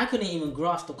 So I couldn't even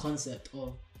grasp the concept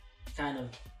of I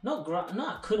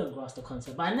couldn't grasp the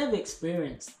concept, but I never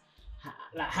experienced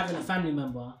like having a family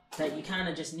member that you kind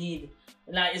of just need,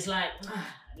 like it's like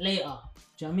later,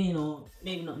 do you know what I mean, or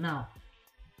maybe not now.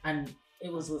 And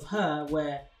it was with her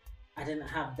where I didn't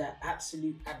have that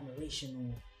absolute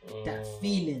admiration or that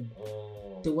feeling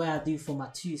the way I do for my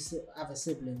 2 other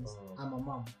siblings and my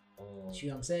mum. Do you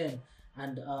know what I'm saying?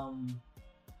 And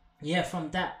from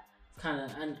that kind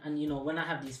of, and when I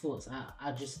have these thoughts,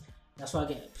 I just, that's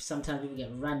why sometimes people get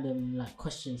random like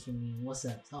questions from me on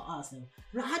WhatsApp. So I'll ask them,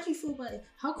 how do you feel about it?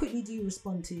 How quickly do you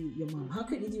respond to your mum? How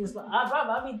quickly do you respond?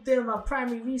 I've been doing my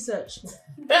primary research.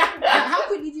 How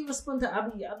quickly do you respond to?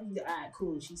 I'll be alright,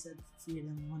 cool. She said 3 of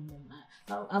them, 1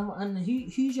 of them. And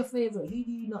who's your favourite? Who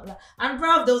do you not like? And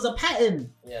bruv, there was a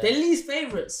pattern. Yeah. Their least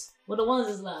favourites were the ones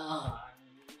that's like,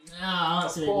 I'll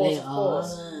answer it later.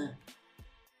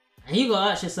 And you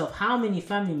gotta ask yourself, how many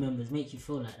family members make you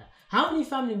feel like that? How many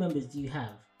family members do you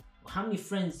have? How many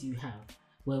friends do you have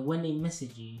where when they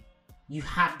message you, you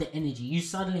have the energy? You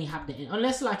suddenly have the energy.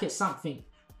 Unless like it's something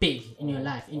big in your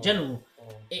life. In general,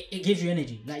 it gives you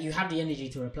energy. Like you have the energy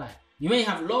to reply. You may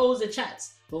have loads of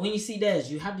chats, but when you see theirs,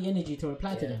 you have the energy to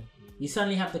reply to them. You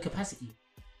suddenly have the capacity.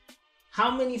 How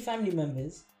many family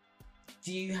members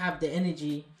do you have the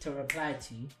energy to reply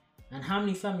to? And how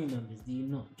many family members do you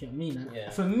not? Do you know what I mean?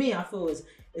 And for me, I feel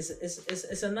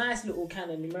it's a nice little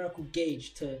kind of numerical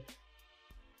gauge to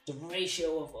the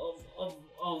ratio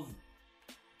of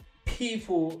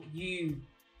people you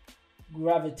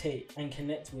gravitate and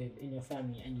connect with in your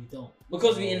family and you don't.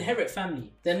 Because we inherit family.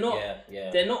 They're not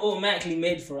automatically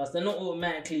made for us. They're not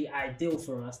automatically ideal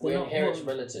for us. We inherit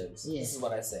relatives. Yeah. This is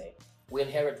what I say. We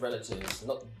inherit relatives.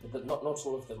 Not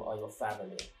all of them are your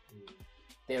family.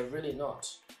 They're really not.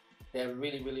 They're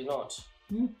really, really not.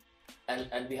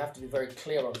 and we have to be very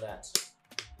clear on that.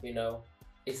 You know,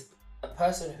 it's a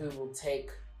person who will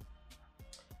take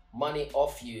money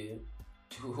off you,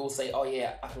 who'll say, oh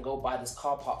yeah, I can go buy this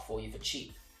car part for you for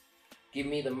cheap. Give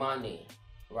me the money,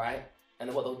 right? And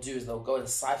then what they'll do is they'll go and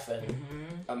siphon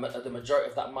the majority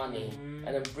of that money and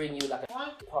then bring you like a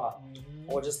part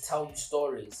or just tell you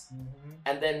stories.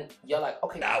 And then you're like,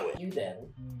 okay, now you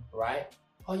then, right?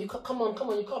 Oh, you come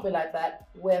on, you can't be like that.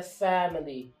 We're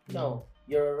family. No,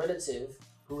 you're a relative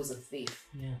who is a thief.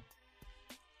 Yeah.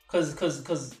 Cause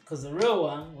the real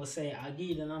one will say, I'll give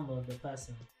you the number of the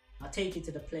person. I'll take you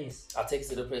to the place. I'll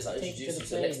introduce you.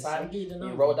 So next time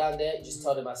you roll down there, you just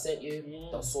tell them I sent you. Yeah.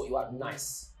 They'll sort you out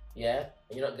nice. Yeah,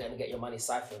 and you're not going to get your money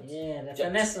siphoned. Yeah, the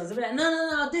finesse ones will be like,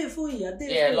 no, I'll do it for you.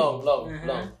 Long.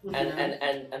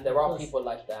 And there are people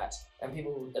like that, and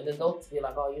people who, and then they'll be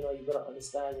like, oh, you know, you gotta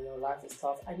understand, you know, life is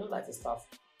tough. I know life is tough.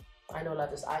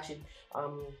 Actually,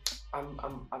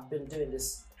 I've been doing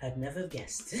this. I'd never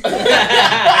guessed. You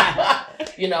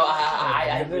know,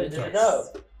 I really didn't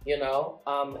know. You know,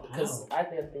 because I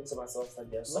think to myself like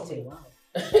there's so many.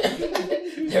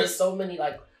 There's so many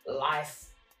like life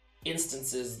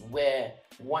instances where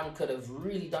one could have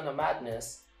really done a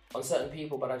madness on certain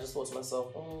people, but I just thought to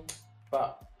myself,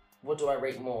 but what do I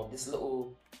rate more? This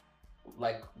little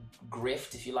like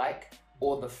grift, if you like,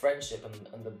 or the friendship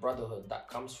and the brotherhood that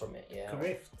comes from it. Yeah,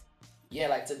 grift. Yeah,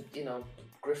 like to, you know,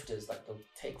 grifters, like they'll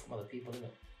take from other people, isn't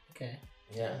it? Okay.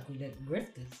 Yeah.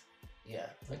 Grifters. Yeah,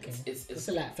 like okay. It's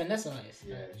like finesse artists.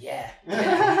 Yeah.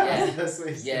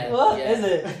 What is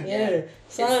it? Yeah.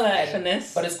 Sound like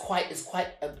finesse. But it's quite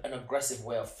an aggressive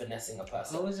way of finessing a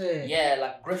person. Oh, is it? Yeah,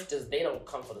 like grifters, they don't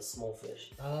come for the small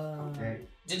fish. Oh. Okay.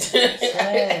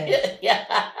 Yeah.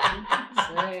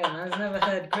 I've never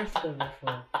heard grifter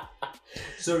before.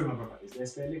 Sorry, my brother. Is there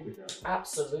spare liquid there?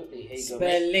 Absolutely. Here you go.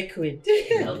 Spare liquid. I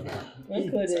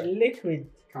call it liquid.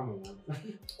 Come on,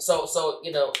 man. So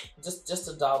you know, just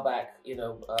to dial back, you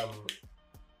know,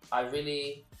 I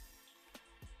really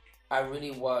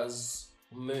was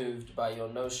moved by your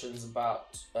notions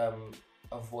about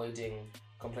avoiding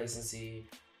complacency,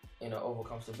 you know,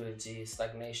 overcomfortability,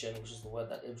 stagnation, which is the word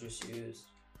that Idris used.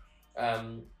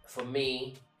 For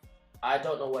me, I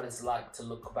don't know what it's like to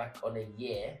look back on a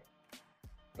year,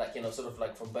 like, you know, sort of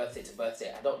like from birthday to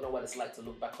birthday. I don't know what it's like to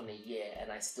look back on a year and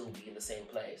I still be in the same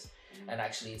place. And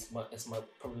actually, it's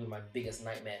probably my biggest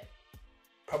nightmare.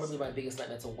 Probably my biggest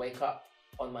nightmare to wake up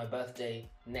on my birthday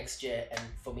next year and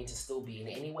for me to still be in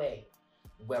any way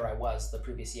where I was the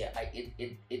previous year.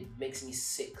 It makes me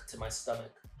sick to my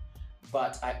stomach.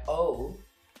 But I owe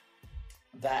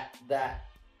that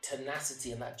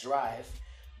tenacity and that drive,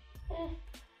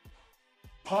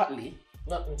 partly,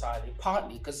 not entirely,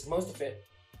 partly, because most of it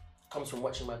comes from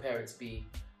watching my parents be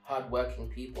hardworking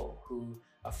people who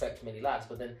affect many lives.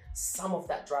 But then some of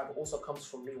that drive also comes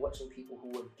from me watching people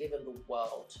who were given the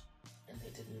world and they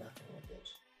did nothing with it.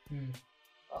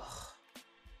 Ugh.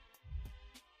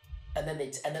 And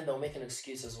then they'll make an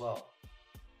excuse as well.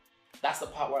 That's the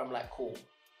part where I'm like, cool.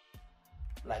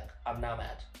 Like, I'm now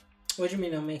mad. What do you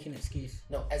mean they'll make an excuse?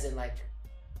 No, as in like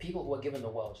people who are given the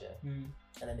world, yeah,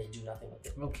 and then they do nothing with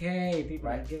it. Okay, people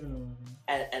are given the world.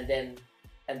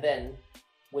 And then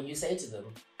when you say to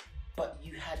them, but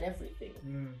you had everything.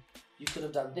 You could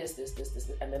have done this,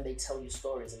 and then they tell you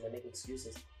stories and they make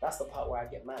excuses. That's the part where I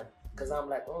get mad. Because I'm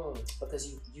like,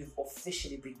 because you've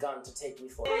officially begun to take me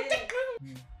for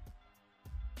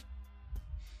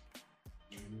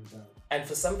And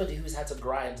for somebody who's had to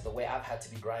grind the way I've had to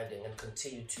be grinding and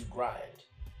continue to grind,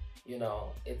 you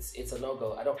know, it's a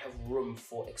no-go. I don't have room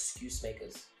for excuse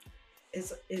makers.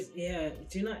 It's yeah,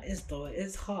 do you know what it is though?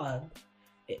 It's hard.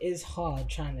 It is hard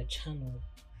trying to channel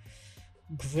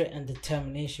grit and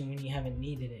determination when you haven't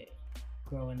needed it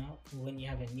growing up, or when you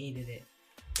haven't needed it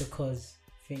because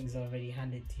things are already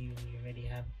handed to you and you already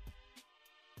have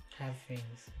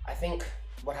things. I think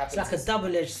what happens, it's like a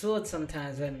double-edged sword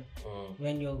sometimes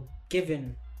when you're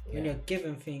given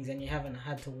things and you haven't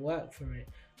had to work for it,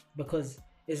 because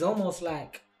it's almost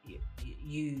like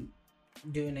you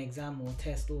do an exam or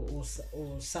test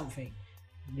or something,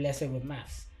 let's say with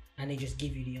maths, and they just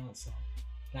give you the answer.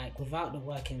 Like, without the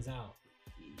workings out,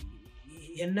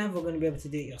 you're never going to be able to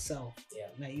do it yourself. Yeah.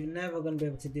 Like, you're never going to be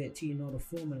able to do it till you know the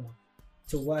formula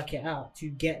to work it out, to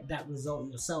get that result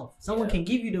yourself. Someone can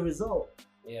give you the result,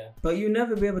 but you'll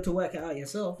never be able to work it out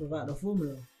yourself without the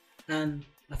formula. And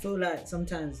I feel like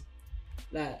sometimes,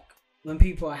 like, when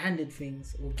people are handed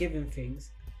things or given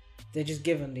things, they're just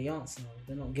given the answer.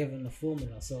 They're not given the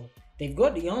formula. So they've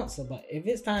got the answer, but if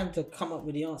it's time to come up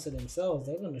with the answer themselves,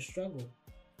 they're going to struggle.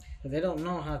 Because they don't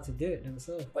know how to do it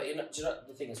themselves. But do you know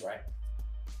the thing is, right?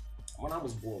 when I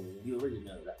was born, you already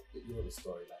know that, you know the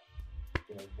story, like,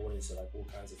 you know, born into like all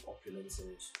kinds of opulence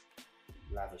and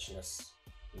lavishness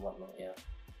and whatnot, yeah.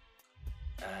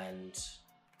 And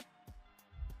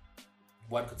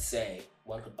one could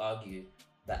argue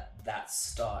that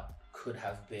start could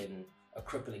have been a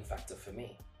crippling factor for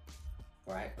me,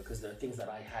 right? Because there are things that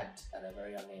I had at a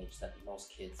very young age that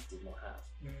most kids did not have,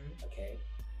 okay?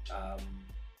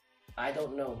 I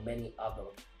don't know many other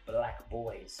black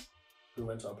boys who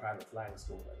went to a private flying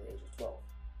school at the age of 12.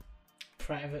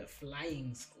 Private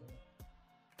flying school?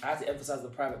 I have to emphasize the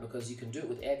private because you can do it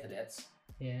with air cadets.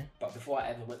 Yeah. But before I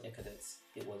ever went air cadets,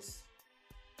 it was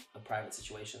a private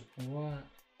situation. What?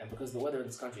 And because the weather in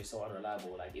this country is so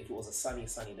unreliable, like if it was a sunny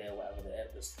day or whatever,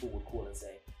 the school would call and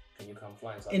say, can you come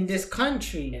flying? So in this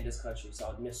country? In this country, so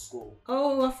I'd miss school.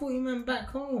 Oh, I thought you meant back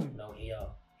home. No, here.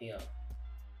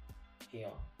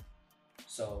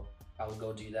 So I would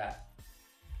go do that.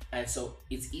 And so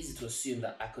it's easy to assume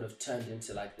that I could have turned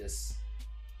into like this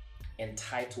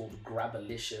entitled,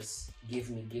 grabalicious, give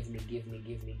me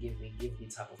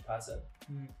type of person,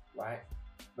 right?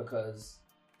 Because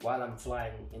while I'm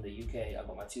flying in the UK, I've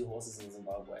got my 2 horses in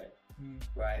Zimbabwe,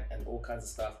 right? And all kinds of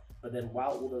stuff. But then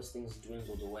while all those things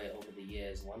dwindled away over the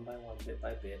years, one by one, bit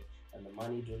by bit, and the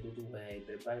money dwindled away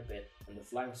bit by bit, and the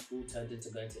flying school turned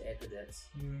into going to air cadets,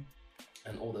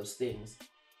 and all those things,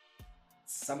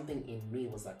 something in me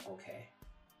was like, okay,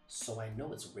 so I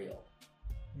know it's real.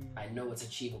 I know it's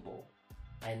achievable.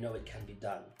 I know it can be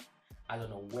done. I don't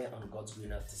know where on God's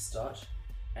green earth to start.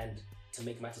 And to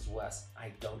make matters worse,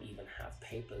 I don't even have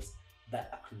papers that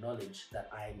acknowledge that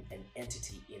I'm an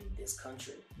entity in this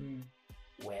country.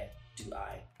 Where do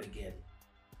I begin?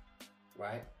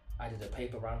 Right? I did a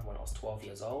paper round when I was 12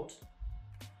 years old.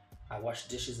 I washed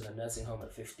dishes in a nursing home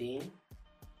at 15.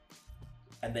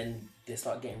 And then they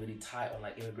start getting really tight on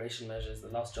like immigration measures. The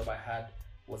last job I had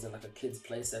was in like a kids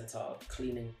play center,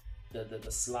 cleaning the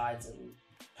slides and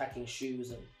packing shoes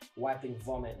and wiping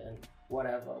vomit and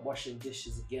whatever, washing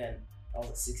dishes again. I was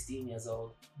at 16 years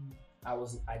old. I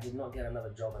did not get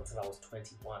another job until I was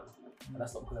 21. And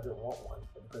that's not because I didn't want one,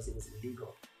 but because it was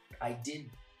illegal. I did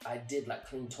like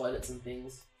clean toilets and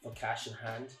things for cash in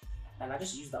hand, and I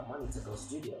just used that money to go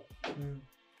studio.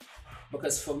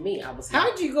 Because for me, I was like,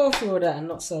 how'd you go through all that and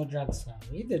not sell drugs, fam?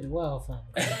 You did well, fam.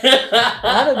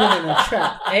 I'd have been in a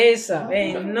trap ASAP.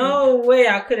 Ain't no way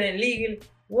I couldn't legally.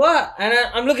 What? And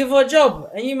I'm looking for a job,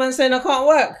 and you man saying I can't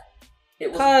work.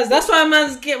 Cause that's why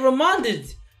mans get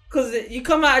remanded. Cause you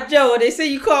come out of jail, they say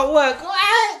you can't work.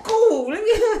 Alright, cool.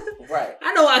 Right.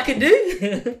 I know what I can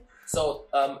do. So,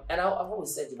 and I've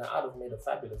always said, you know, I'd have made a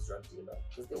fabulous drug dealer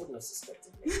because they wouldn't have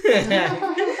suspected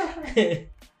me.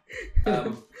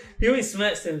 He always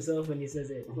smirks to himself when he says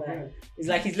it. It's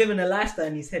like he's living a lifestyle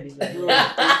in his head. He's like, bro, in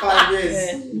 5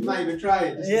 years, you might even try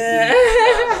it. Yeah.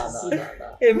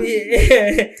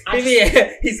 Maybe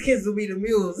his kids will be the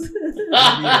mules.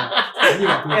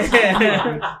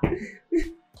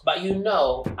 But you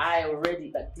know, I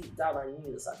already, like deep down, I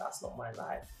knew this. Like, that's not my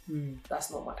life.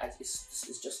 That's not my.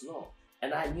 It's just not.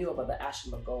 And I knew about the ash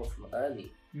and the gold from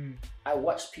early. I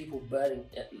watched people burning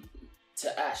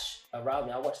to ash around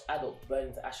me. I watched adults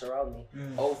burning to ash around me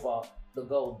over the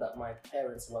gold that my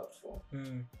parents worked for.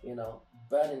 You know,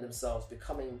 burning themselves,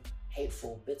 becoming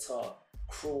hateful, bitter,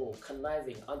 cruel,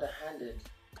 conniving, underhanded.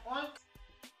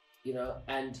 You know,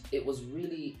 and it was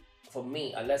really, for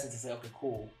me, a lesson to say, okay,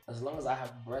 cool. As long as I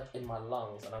have breath in my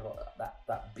lungs and I got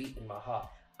that beat in my heart,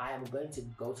 I am going to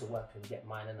go to work and get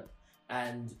mine in it.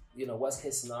 And you know, worst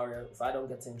case scenario, if I don't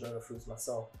get to enjoy the fruits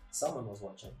myself, someone was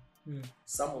watching.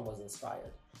 Someone was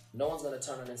inspired. No one's gonna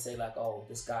turn around and say like, oh,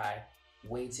 this guy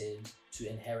waited to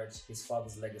inherit his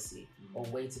father's legacy, or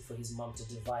waited for his mom to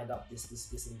divide up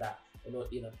this and that.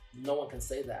 You know, no one can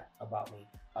say that about me.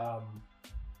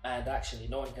 And actually,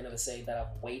 no one can ever say that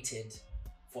I've waited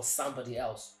for somebody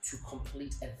else to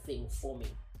complete a thing for me.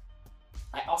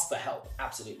 I asked for help,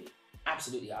 absolutely.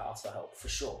 Absolutely, I asked for help, for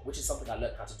sure, which is something I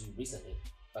learned how to do recently,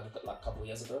 like a couple of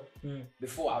years ago.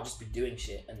 Before, I'll just be doing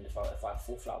shit, and if I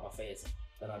fall flat on my face,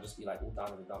 then I'll just be like all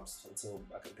down in the dumps until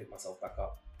I can pick myself back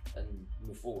up and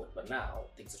move forward. But now,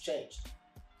 things have changed.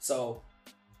 So,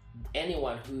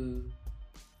 anyone who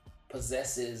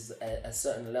possesses a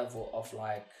certain level of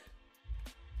like,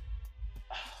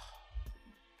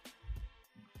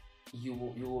 you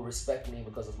will respect me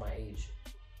because of my age,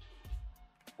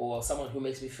 or someone who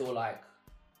makes me feel like,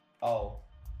 oh,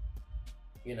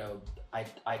 you know,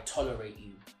 I tolerate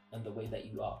you and the way that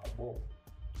you are. Whoa,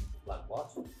 like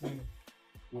what?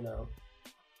 You know,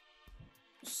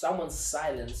 someone's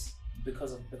silence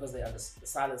because they understand,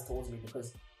 silence towards me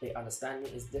because they understand me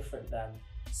is different than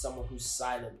someone who's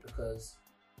silent because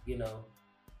you know,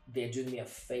 they're doing me a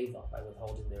favor by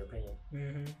withholding their opinion.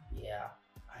 Yeah,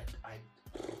 I'm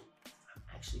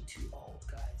actually too old,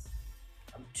 guys.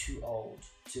 I'm too old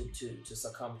to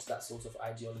succumb to that sort of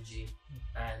ideology.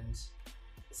 And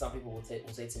some people will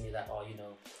say to me that, oh, you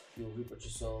know, you'll reap what you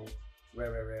sow,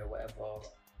 rare, whatever.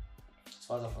 As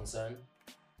far as I'm concerned,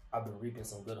 I've been reaping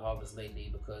some good harvest lately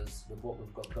because with what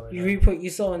we've got going on. You reap what you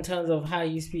sow in terms of how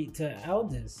you speak to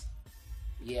elders.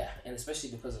 Yeah, and especially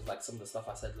because of like some of the stuff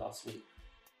I said last week.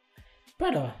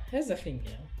 Brother, here's the thing,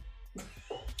 yeah.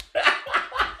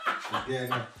 Yeah,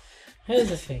 no. Here's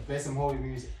the thing. Play some holy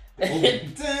music.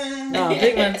 No,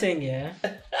 big man thing, yeah.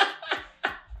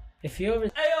 If you're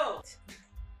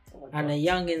and a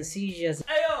youngin sees you as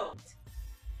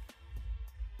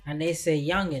and they say,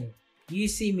 youngin, you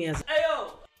see me as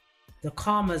the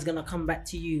karma's gonna come back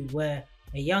to you where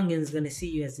a youngin's gonna see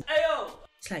you as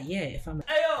it's like, yeah, if I'm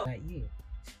like you.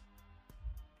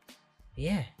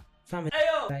 Yeah, if I'm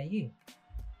like you.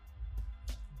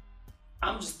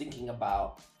 I'm just thinking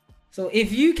about. So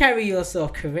if you carry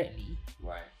yourself correctly,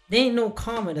 right, there ain't no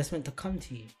karma that's meant to come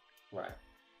to you. Right.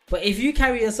 But if you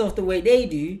carry yourself the way they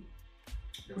do,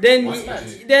 then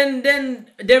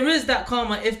there is that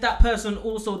karma if that person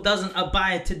also doesn't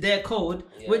abide to their code,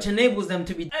 which enables them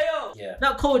to be. Yeah.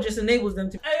 That code just enables them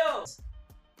to.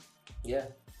 Yeah.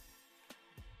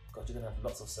 God, you're gonna have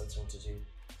lots of censoring to do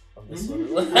on this one.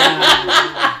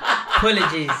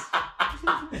 Apologies.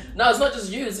 No, it's not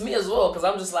just you, it's me as well. Because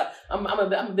I'm just like, I'm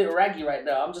a bit raggy right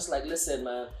now. I'm just like, listen,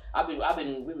 man. We've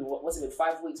been what's it been,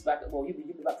 5 weeks back? Well, you've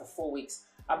been back for 4 weeks.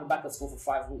 I've been back at school for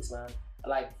 5 weeks, man.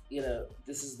 Like, you know,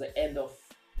 this is the end of.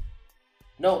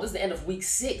 No, this is the end of week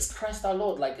 6. Christ our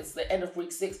Lord, like it's the end of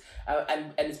week 6,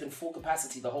 and it's been full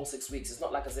capacity the whole 6 weeks. It's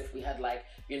not like as if we had like,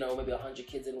 you know, maybe 100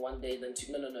 kids in one day, then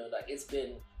 2. No. Like it's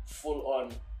been full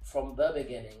on from the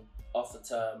beginning of the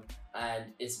term,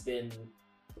 and it's been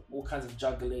all kinds of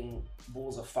juggling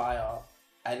balls of fire,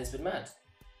 and it's been mad.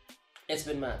 It's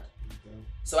been mad.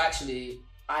 So actually,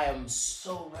 I am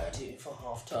so ready for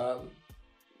half term.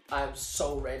 I am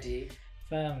so ready.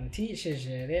 Fam, teachers,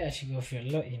 yeah, they actually go through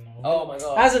a lot, you know. Oh my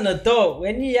god. As an adult,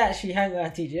 when you actually hang out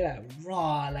with a teacher, you're like,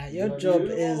 raw, like your job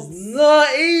is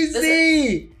not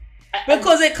easy.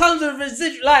 Because it comes with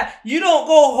residual. Like, you don't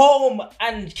go home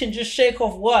and can just shake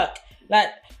off work.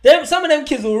 Like, some of them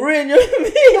kids will ruin your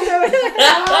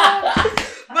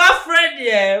My friend,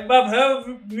 yeah, her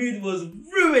mood was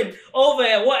ruined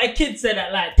over what a kid said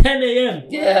at like 10 a.m.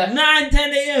 Yeah. 9,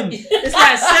 10 a.m. It's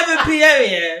like 7 p.m.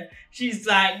 Yeah. She's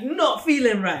like not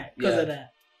feeling right because of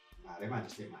that. Nah, they might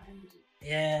just take my energy.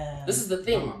 Yeah. This is the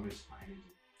thing. My energy.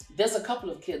 There's a couple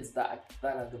of kids that I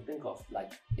can think of.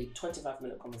 Like a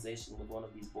 25-minute conversation with one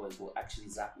of these boys will actually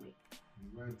zap me.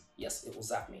 Right. Yes, it will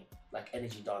zap me. Like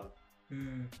energy done.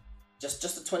 Just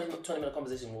a 20-minute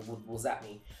conversation will zap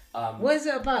me. What is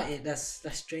it about it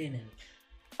that's draining?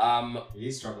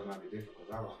 His struggle might be different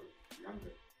because I was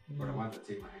younger. But the ones that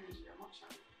take my energy are much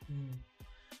younger.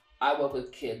 I work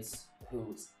with kids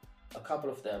who, a couple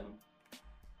of them,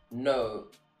 know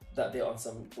that they're on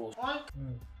some bullshit.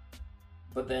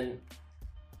 But then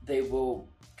they will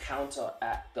counter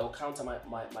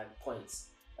my points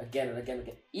again and again and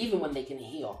again. Even when they can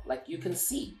hear, like you can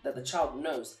see that the child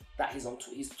knows that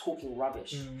he's talking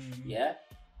rubbish, yeah,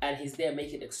 and he's there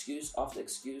making excuse after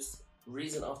excuse,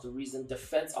 reason after reason,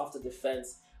 defense after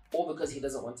defense, all because he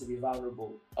doesn't want to be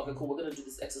vulnerable. Okay, cool. We're gonna do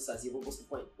this exercise here. What's the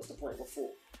point? What's the point? What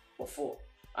for?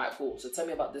 Alright, cool. So tell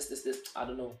me about this. I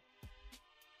don't know.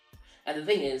 And the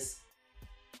thing is,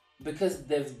 because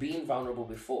they've been vulnerable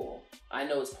before, I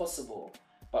know it's possible,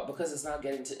 but because it's now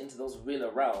getting into those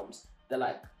realer realms, they're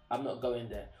like, I'm not going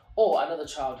there. Or another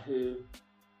child who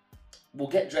will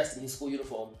get dressed in his school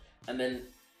uniform and then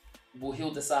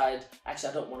he'll decide, actually,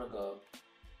 I don't want to go.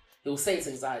 He'll say it's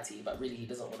anxiety, but really he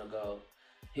doesn't want to go.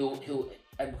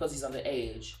 And because he's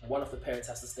underage, one of the parents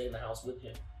has to stay in the house with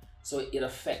him. So it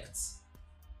affects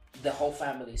the whole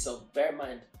family. So bear in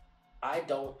mind, I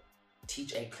don't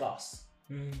teach a class.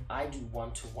 I do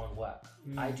one-to-one work.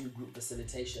 I do group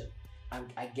facilitation.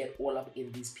 I get all up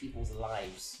in these people's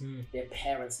lives, their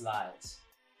parents' lives,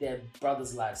 their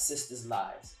brothers' lives, sisters'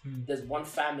 lives. There's one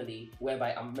family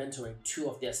whereby I'm mentoring 2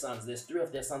 of their sons. There's 3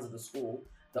 of their sons at the school.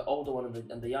 The older one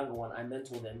and the younger one, I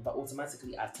mentor them, but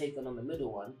automatically I've taken on the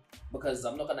middle one because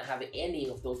I'm not going to have any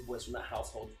of those boys from that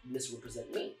household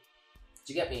misrepresent me.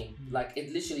 Do you get me? Like,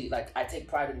 it literally, like, I take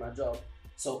pride in my job.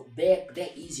 So they're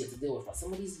easier to deal with. But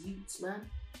some of these youths, man,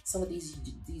 some of these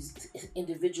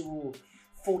individual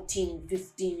 14,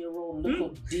 15-year-old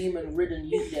little demon-ridden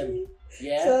youth them.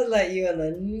 Yeah. Sounds like you on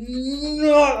a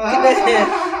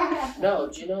No,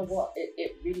 do you know what?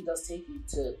 It really does take you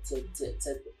to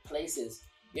places.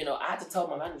 You know, I had to tell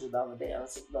my manager the other day,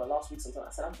 last week sometime,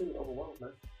 I said, I'm feeling overwhelmed,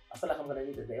 man. I feel like I'm gonna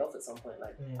need a day off at some point.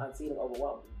 Like, I'm feeling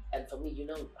overwhelmed. And for me, you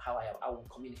know how I am. I will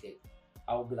communicate.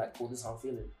 I will be like, cool, this is how I'm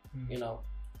feeling. You know,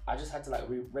 I just had to like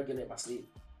regulate my sleep.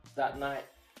 That night,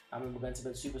 I remember going to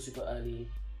bed super, super early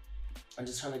and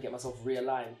just trying to get myself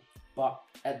realigned. But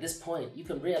at this point, you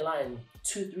can realign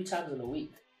 2-3 times in a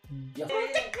week.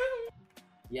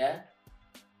 Yeah?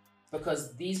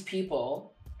 Because these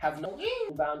people have no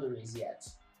boundaries yet.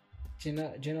 Do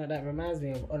you know that reminds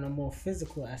me of on a more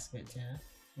physical aspect, yeah?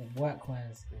 Like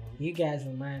work-wise. You guys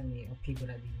remind me of people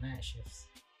that do night shifts.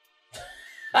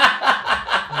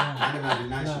 I never do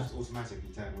night shifts automatically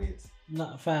turn weird.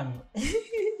 Not fam.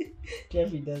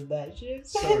 Jeffrey does night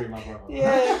shifts. Sorry, my brother.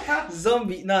 Yeah.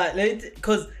 Zombie. Nah,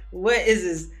 because what it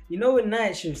is, you know, with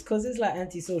night shifts, because it's like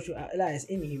antisocial, like it's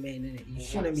inhumane, innit? You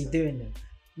shouldn't be doing them.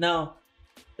 Now,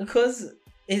 because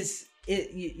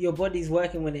your body's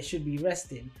working when it should be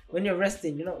resting. When you're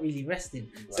resting, you're not really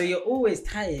resting. Right. So you're always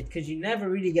tired because you never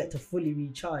really get to fully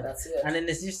recharge. That's it. And then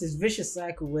there's just this vicious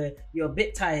cycle where you're a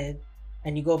bit tired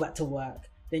and you go back to work.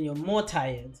 Then you're more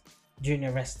tired during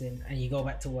your resting and you go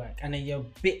back to work. And then you're a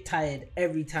bit tired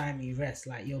every time you rest.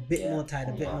 Like you're a bit more tired,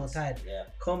 a bit more tired. Yeah.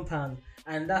 Compound.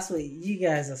 And that's what you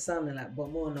guys are sounding like, but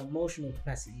more on an emotional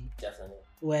capacity. Definitely.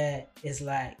 Where it's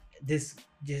like this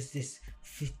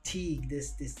fatigue,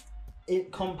 this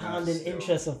compounding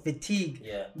interest of fatigue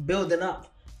building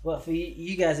up. But for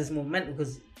you guys, it's more mental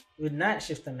because with night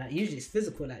shift and that, usually it's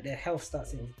physical, like their health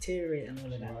starts to deteriorate and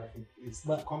all of that. I think it's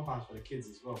the compounds for the kids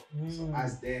as well. So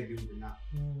as they're building up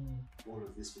all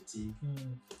of this fatigue,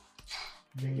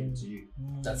 they get to you.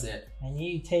 That's it. And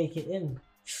you take it in.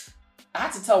 I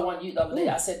had to tell one youth the other day,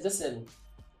 I said, listen,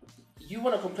 you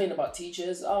want to complain about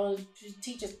teachers? Oh,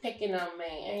 teachers picking on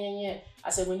me. Yeah. I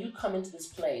said, when you come into this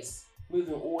place,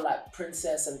 moving all like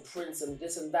princess and prince and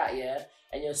this and that, yeah,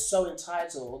 and you're so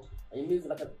entitled, and you're moving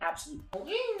like an absolute,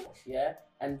 yeah,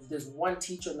 and there's one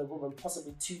teacher in the room and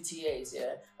possibly 2 TAs,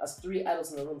 yeah, that's 3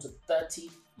 adults in the room to 30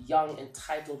 young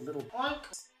entitled little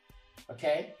punks,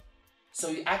 okay? So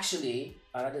you actually,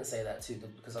 and I didn't say that too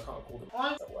because I can't call them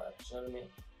punks at work, you know what I mean?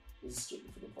 This is strictly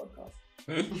for the podcast.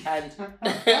 And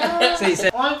so you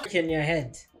said punk in your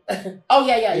head. Oh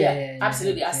yeah.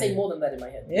 Absolutely. I say more than that in my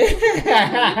head.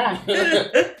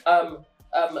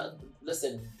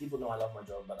 Listen, people know I love my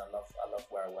job, but I love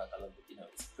where I work. I love, you know,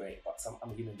 it's great. But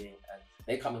I'm a human being, and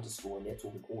they come into school and they're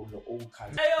talking all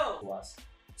kinds to us.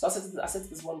 So I said to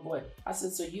this one boy, I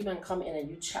said, so you men come in and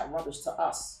you chat rubbish to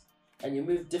us, and you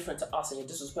move different to us, and you're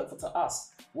disrespectful to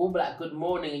us. We'll be like, good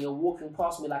morning, and you're walking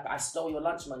past me like I stole your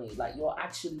lunch money. Like you're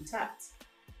actually tapped.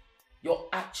 You're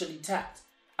actually tapped.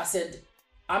 I said,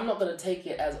 I'm not going to take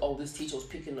it as, oh, this teacher was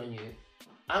picking on you.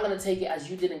 I'm going to take it as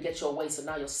you didn't get your way, so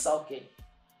now you're sulking.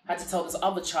 I had to tell this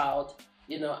other child,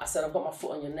 you know, I said, I've got my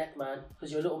foot on your neck, man, because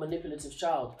you're a little manipulative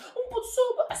child. Oh, what's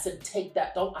up? I said, take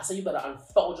that. I said, you better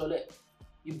unfold your lip.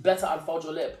 You better unfold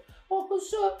your lip. Oh,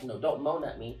 what's up? No, don't moan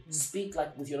at me. Speak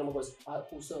like with your normal voice.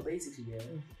 So basically, yeah.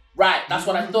 Right, that's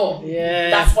what I thought. Yeah.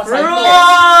 That's what I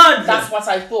thought. That's what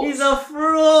I thought. He's a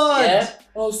fraud. Yeah.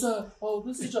 Oh, sir. Oh,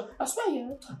 this teacher. I swear,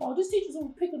 yeah. Oh, this teacher's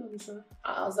all picking on you, sir.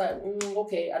 I was like,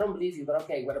 okay, I don't believe you, but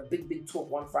okay. We had a big talk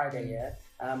one Friday, yeah.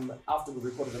 After we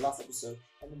recorded the last episode,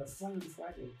 and then the following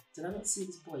Friday, did I not see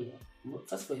this boy? Yeah.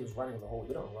 First of all, he was running the hallway.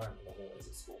 We don't run in the hallways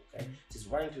at school, okay? He's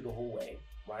running through the hallway,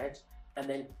 right? And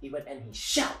then he went and he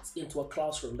shouts into a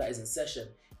classroom that is in session,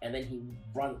 and then he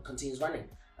continues running.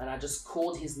 And I just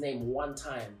called his name one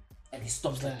time, and he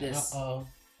stops like this,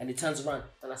 and he turns around,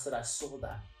 and I said, I saw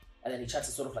that. And then he tried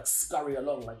to sort of like scurry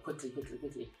along, like quickly.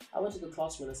 I went to the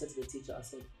classroom and I said to the teacher, I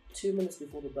said, 2 minutes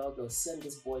before the bell goes, send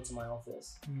this boy to my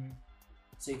office.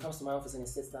 So he comes to my office and he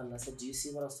sits down, and I said, do you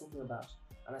see what I was talking about?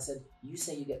 And I said, you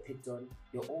say you get picked on,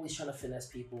 you're always trying to finesse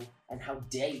people, and how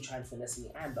dare you try and finesse me?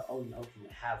 I'm the only hope you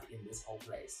have in this whole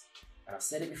place. And I've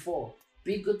said it before,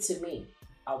 be good to me,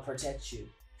 I'll protect you.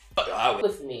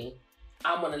 With me,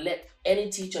 I'm gonna let any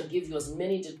teacher give you as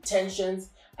many detentions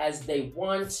as they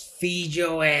want. Feed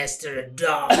your ass to the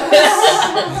dog.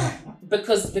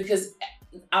 because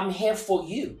I'm here for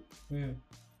you.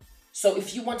 So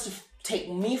if you want to take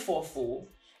me for a fool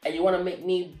and you want to make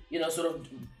me, you know, sort of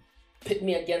pit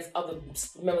me against other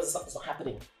members of staff, it's not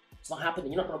happening. It's not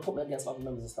happening. You're not gonna put me against other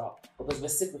members of staff because we're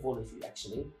sick of all of you.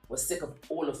 Actually, we're sick of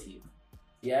all of you.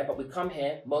 Yeah, but we come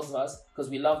here, most of us, because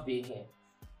we love being here.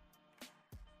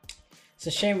 It's a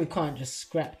shame we can't just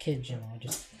scrap kids,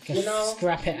 just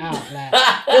scrap it out, like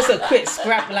just a quick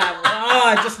scrap,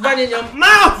 like just run in your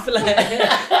mouth, like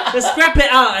just scrap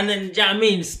it out, and then do you know what I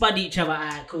mean, spud each other.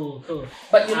 Alright, cool.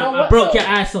 But you know what? I broke your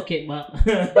eye socket,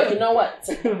 but you know what?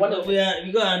 So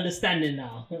we got an understanding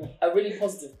now. A really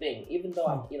positive thing, even though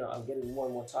I'm getting more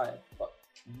and more tired, but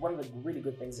one of the really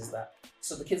good things is that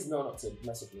so the kids know not to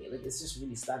mess with me. Like it's just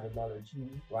really standard knowledge,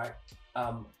 right?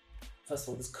 First of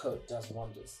all, this coat does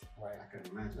wonders, right? I can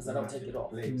imagine. Because I don't take it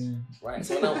off, right?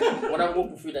 So when I'm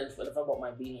walking through, then if I've got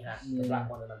my beanie hat, the black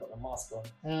one, and I've got the mask on,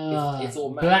 it's all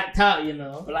blacked out,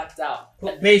 Blacked out.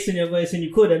 Put bass in your voice and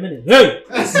you call them in it. Hey!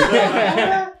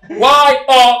 Why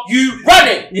are you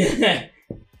running? Yeah.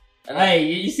 And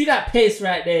hey, you see that pace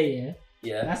right there, yeah?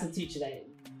 Yeah. That's the teacher that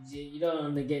you don't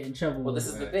want to get in trouble. Well, this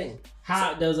is the thing.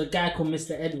 There was a guy called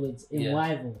Mr. Edwards in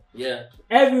Wyville. Yeah.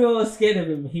 Everyone was scared of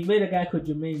him. He made a guy called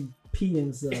Jermaine pee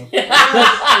himself.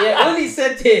 All he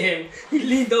said to him, he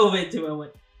leaned over to him and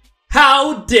went,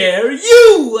 "How dare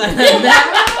you!" And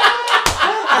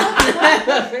I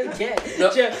never forget.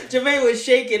 Jermaine was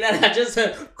shaking and I just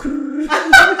heard.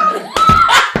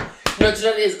 No, do you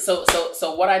know what it is? So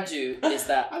what I do is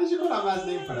that. How did you call that man's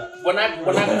name for that? When I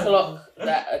clock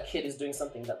that a kid is doing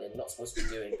something that they're not supposed to be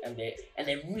doing, and they're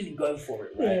really going for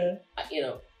it, right?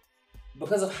 Yeah.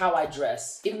 Because of how I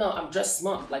dress, even though I'm dressed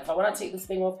smart, like when I take this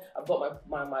thing off, I've got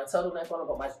my turtleneck on, I've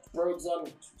got my robes on,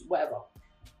 whatever.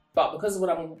 But because of what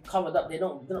I'm covered up, they're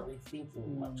not really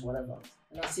thinking much, whatever.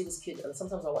 And I see this kid, and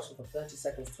sometimes I watch them for 30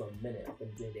 seconds to a minute of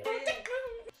them doing their.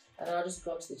 And I'll just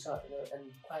go up to the chart,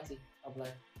 and quietly, I'll be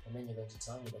like, and then you're going to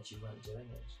tell me that you weren't doing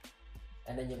it.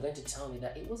 And then you're going to tell me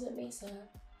that it wasn't me, sir.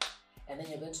 And then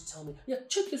you're going to tell me, yeah,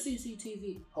 check the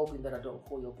CCTV, hoping that I don't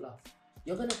call your bluff.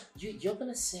 You're gonna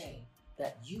say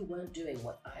that you weren't doing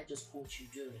what I just caught you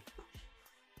doing.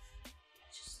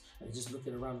 And just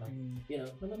looking around like, no,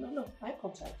 eye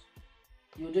contact.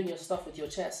 You were doing your stuff with your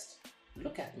chest.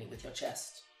 Look at me with your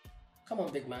chest. Come on,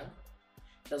 big man.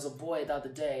 There's a boy the other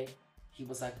day, he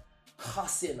was like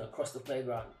cussing across the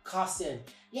playground. Cussing.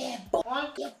 Yeah, boy,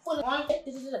 you're full of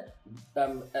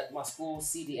at my school,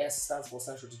 CDS stands for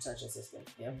Central Detention System.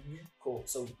 Yeah? Cool.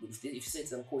 So if you say to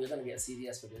them, cool, you're gonna get a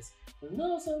CDS for this.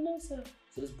 No, sir.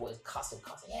 So this boy is cussing.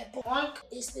 Yeah, boy,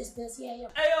 this, yeah.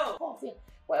 Hey, yo! Off, yeah.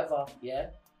 Whatever,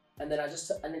 yeah. And then and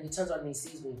then he turns around and he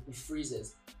sees me, he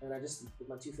freezes. And I just, with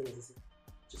my two fingers, I said,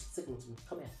 just signal to me,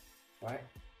 come here, right?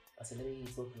 I said, let me hear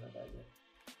you talking like that again.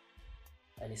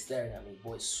 And he's staring at me,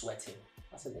 boy's sweating.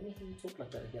 I said, let me hear you talk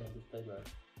like that again on this playground.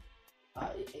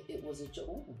 It was a joke.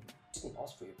 Ooh, didn't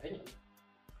ask for your opinion.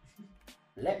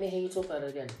 Let me hear you talk like that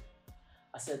again.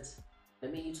 I said,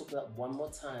 let me hear you talk like that one more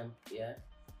time, yeah?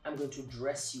 I'm going to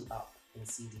dress you up in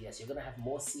CDS. You're going to have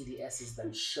more CDSs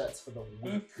than shirts for the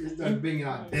week. He's done bringing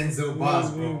out Denzel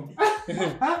bars, bro.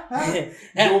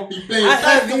 Don't be playing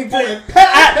basketball.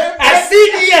 At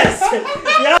CDS!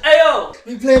 Hey, yo!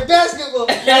 We play basketball.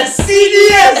 At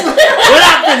CDS! When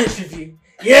I finish with you.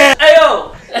 Yeah! Hey,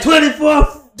 yo!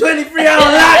 23 hour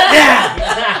lockdown!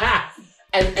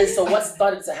 And so what's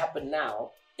starting to happen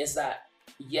now is that,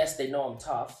 yes, they know I'm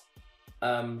tough.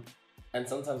 And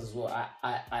sometimes as well,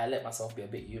 I let myself be a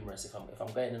bit humorous. If I'm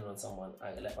going in on someone,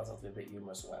 I let myself be a bit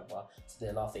humorous or whatever. So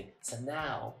they're laughing. So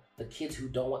now the kids who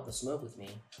don't want the smoke with me,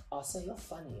 oh sir, you're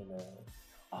funny,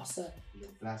 Oh sir, you're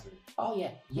flattering. Oh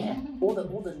yeah. all the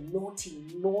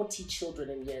naughty children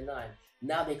in year 9.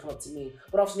 Now they come up to me.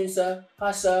 Good afternoon, sir.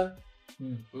 Hi, sir.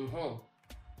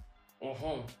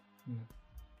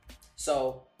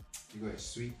 So you got it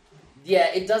sweet.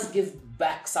 Yeah, it does give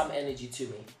back some energy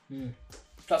to me.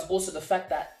 Plus also the fact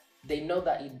that they know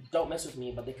that you don't mess with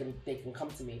me, but they can come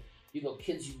to me. You got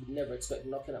kids you would never expect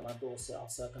knocking at my door, say, oh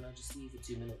sir, can I just leave for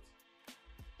 2 minutes?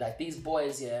 Like these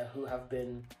boys who have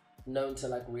been known to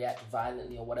like react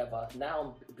violently or whatever,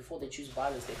 now before they choose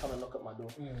violence, they come and knock at my door.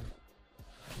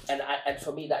 And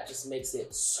for me that just makes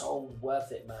it so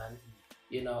worth it, man.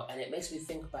 And it makes me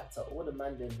think back to all the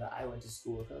men that I went to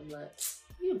school with. I'm like,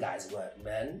 you guys weren't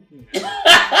men.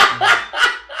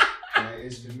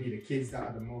 It's for me, the kids that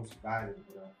are the most violent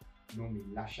normally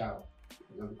lash out.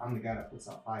 I'm the guy that puts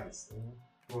out fires.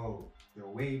 Bro, the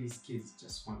way these kids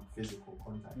just want physical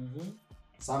contact.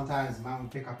 Sometimes man will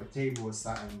pick up a table or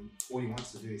something, all he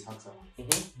wants to do is hug someone.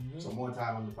 So more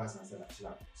time I'm the person I said actually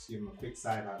like, just give him a quick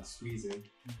side hug, squeeze him,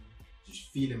 just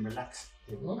feel him relax.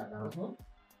 It's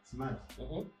mad.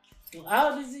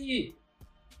 How old is you?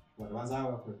 What, the ones I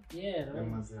work with? Yeah.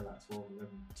 Them ones there like 12, 11.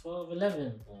 12,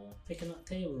 11. Picking up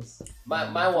tables. My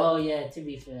one. Oh yeah, to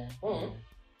be fair.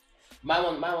 My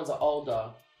ones are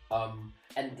older.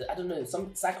 And I don't know,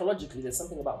 psychologically there's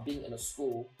something about being in a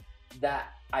school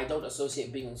that I don't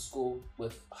associate being in school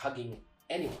with hugging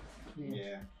anyone.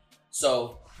 Yeah.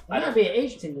 So it might be an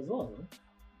age thing as well,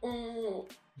 though.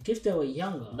 Like if they were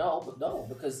younger. No,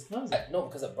 because at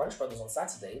Brunch Brothers on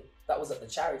Saturday, that was at the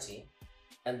charity,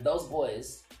 and those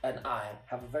boys and I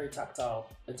have a very tactile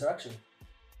interaction.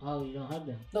 Oh, you don't have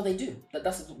them? No, they do.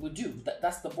 That's what we do.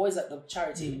 That's the boys at the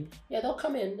charity. Yeah, they'll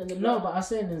come in and no, but I'm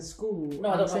saying in school.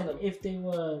 No, I don't have them. If they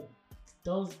were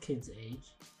those kids'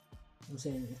 age, I'm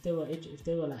saying if they were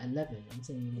like 11, I'm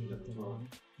saying you need to go.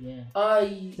 Yeah.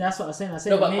 That's what I'm saying.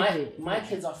 No, but my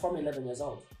kids are from 11 years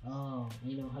old. Oh,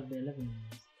 you don't have the 11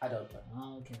 years. I don't know.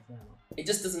 Oh, okay, fair enough. It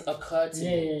just doesn't occur to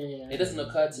me. Yeah. It doesn't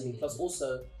occur to me. Plus,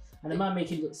 also. And it might make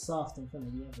you look soft in front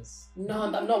of the others. No,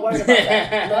 I'm not worried about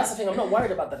that. No, that's the thing. I'm not worried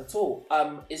about that at all.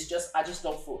 It's just I just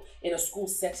don't feel in a school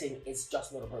setting it's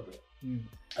just not appropriate. And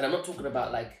I'm not talking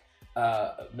about like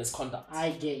misconduct. I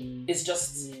get you. It's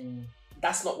just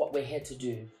that's not what we're here to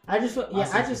do. I just feel,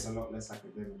 it's a lot less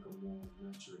academic and more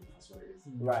nurturing. That's what it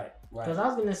is. Right. Because I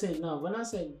was gonna say no. When I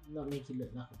say not make you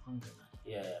look like a punk,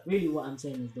 really what I'm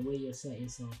saying is the way you set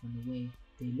yourself and the way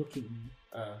they look at you.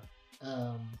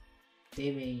 They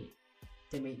may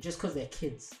just because they're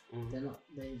kids, they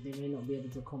may not be able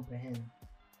to comprehend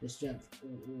the strength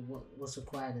or what's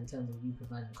required in terms of you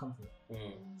providing comfort. Do you know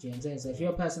what I'm saying? So if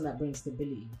you're a person that brings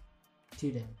stability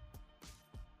to them,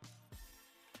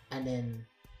 and then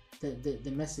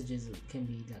the messages can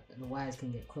be like the wires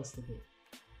can get crossed a bit.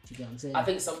 Do you get what I'm saying? I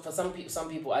think for some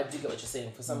people, I do get what you're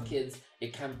saying. For some kids,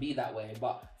 it can be that way,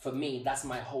 but for me, that's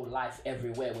my whole life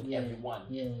everywhere with everyone.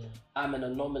 I'm an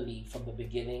anomaly from the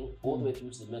beginning all the way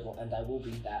through to the middle, and I will be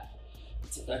that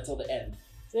until the end.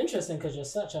 It's interesting because you're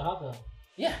such a hugger.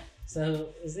 Yeah. So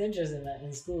it's interesting that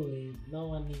in school, no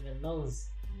one even knows.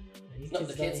 Not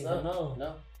the kids, no.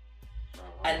 Bro,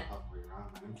 and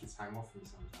them kids hang off me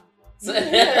sometimes, bro.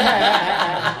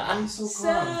 I'm so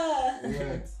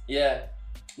calm. Yeah.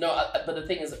 No, but the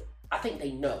thing is, I think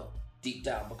they know deep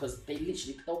down because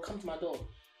they'll come to my door.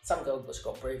 Some girl, she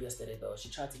got brave yesterday though. She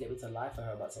tried to get me to lie for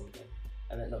her about something,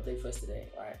 and then day first today,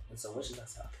 right? And so when she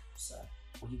asked her, sir,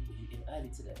 were you in early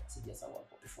today? I said yes, I was.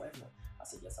 But before everyone, I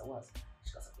said yes, I was.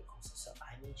 She goes, okay, cool. So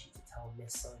I need you to tell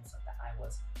Miss so and so that I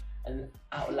was. And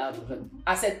out loud,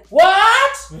 I said,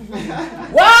 what?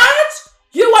 What?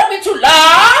 You want me to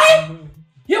lie?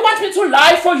 You want me to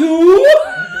lie for you?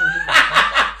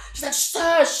 She's like,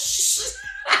 shush.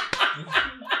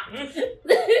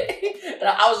 and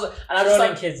I was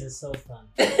like, kids is so fun.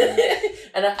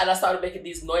 and I started making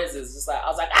these noises, just like I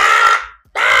was like,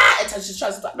 ah, and she's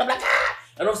trying to stop. I'm like, ah.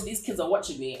 And obviously these kids are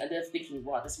watching me and they're thinking,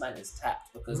 wow, this man is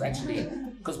tapped because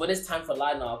when it's time for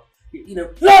line up,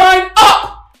 line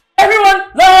up,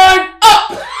 everyone, line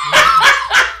up.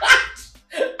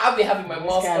 I'll be having my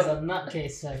mask on. This guy's a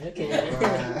nutcase, man. Look at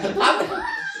him.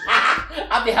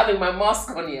 I'll be having my mask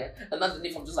on here, and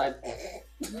underneath I'm just like.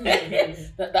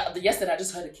 Yesterday I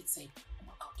just heard a kid say, "Oh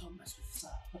my God, don't mess with Sir."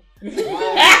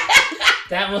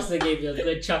 That must have gave you a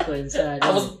good chuckle inside.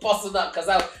 I was busting up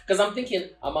because I'm thinking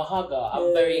I'm a hugger.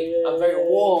 I'm very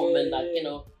warm and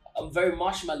I'm very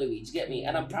marshmallowy. Do you get me?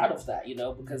 And I'm proud of that,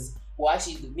 because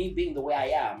actually me being the way I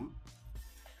am,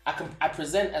 I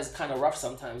present as kind of rough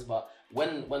sometimes, but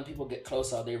when people get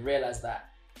closer, they realize that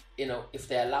if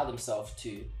they allow themselves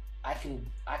to, I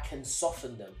can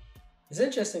soften them. It's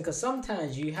interesting because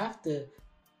sometimes you have to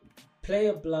play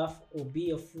a bluff or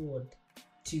be a fraud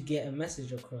to get a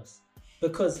message across.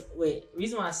 Because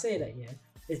reason why I say that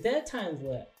is there are times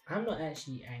where I'm not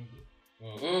actually angry,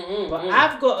 but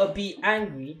I've got to be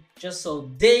angry just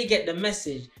so they get the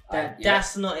message that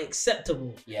that's not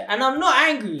acceptable. And I'm not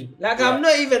angry, I'm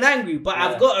not even angry, but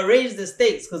I've got to raise the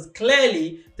stakes because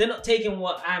clearly they're not taking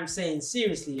what I'm saying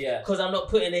seriously. Because I'm not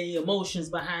putting any emotions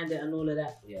behind it and all of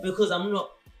that. Because I'm not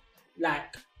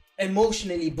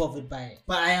emotionally bothered by it,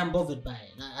 but I am bothered by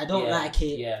it. I don't like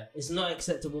it. It's not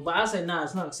acceptable. But I say, nah,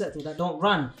 it's not acceptable. That don't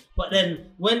run. But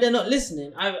then when they're not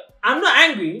listening, I'm not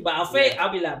angry, but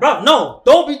I'll be like, bro, no,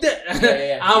 don't be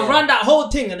there. I'll run that whole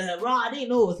thing and then, bro, I didn't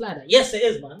know it was like that. Yes, it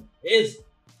is, man. It is.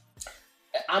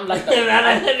 I'm like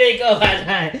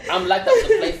that. I'm like that with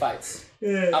the play fights.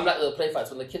 I'm like the play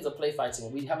fights. When the kids are play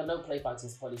fighting, we have a no play fighting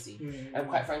policy. And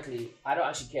quite frankly, I don't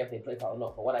actually care if they play fight or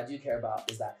not. But what I do care about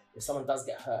is that if someone does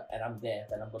get hurt and I'm there,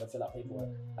 then I'm going to fill out paperwork.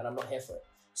 And I'm not here for it.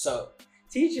 So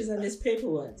teachers and this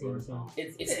paperwork team.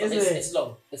 It's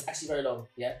long. It's actually very long.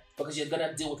 Yeah, because you're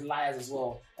gonna deal with liars as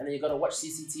well, and then you're gonna watch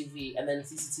CCTV, and then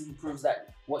CCTV proves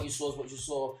that what you saw is what you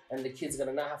saw, and the kids are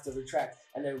gonna now have to retract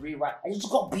and then rewrite, and you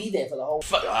just gotta be there for the whole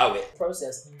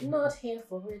process. Not here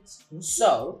for it.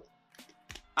 So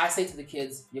I say to the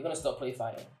kids, you're gonna stop play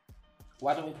fighting.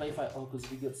 Why don't we play fight? Oh, because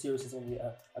we get serious. It's only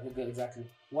okay, good, exactly.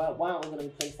 Why aren't we going to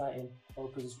be play fighting? Oh,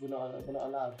 because we're not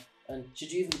allowed. And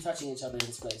should you even be touching each other in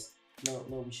this place?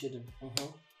 No, we shouldn't.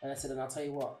 And I said, and I'll tell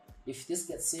you what, if this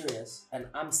gets serious and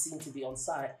I'm seen to be on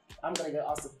site, I'm going to get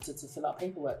asked to fill out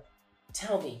paperwork.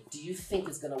 Tell me, do you think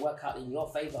it's going to work out in your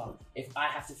favor if I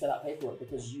have to fill out paperwork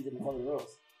because you didn't follow the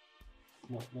rules?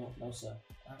 No, sir.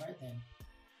 All right then.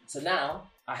 So now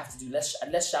I have to do less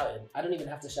shouting. I don't even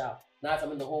have to shout. Now if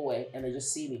I'm in the hallway and they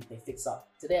just see me, they fix up.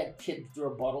 Today a kid threw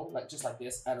a bottle, like just like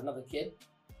this, at another kid.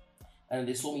 And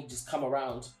they saw me just come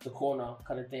around the corner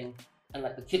kind of thing. And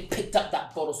like the kid picked up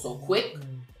that bottle so quick.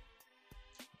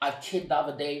 A kid the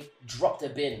other day dropped a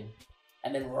bin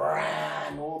and then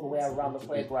ran all the way around the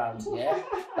playground, yeah?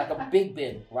 Like a big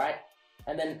bin, right?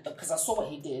 And then, because I saw what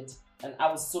he did, and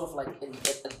I was sort of like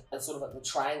at sort of like the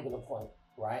triangular point,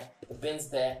 right? The bin's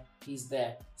there, he's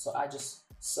there. So I just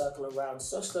circle around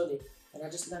so slowly, and I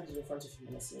just landed in front of him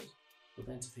and I said, we're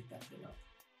going to pick that bin up.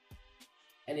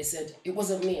 And he said, it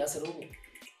wasn't me. I said, oh,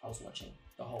 I was watching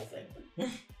the whole thing.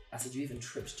 I said, you even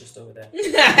tripped just over there.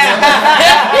 You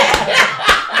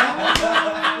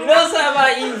know something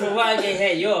about you for one game?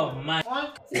 Hey, you're man.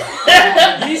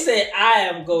 You say I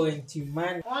am going to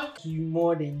man you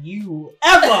more than you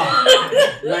ever.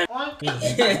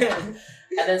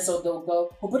 And then so they'll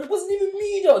go, oh, but it wasn't even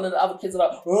me though. And then the other kids are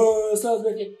like, oh, so I was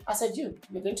making. I said, you're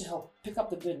going to help. Pick up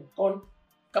the bin. Go on.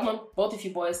 Come on, both of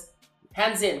you boys.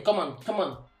 Hands in. Come on.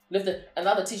 Lift it. And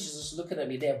the other teachers just looking at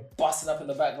me. They're busting up in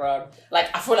the background.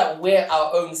 Like I feel like we're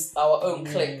our own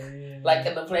clique. Like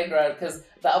in the playground, because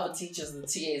the other teachers and the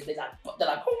TAs, they're like,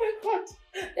 oh my god,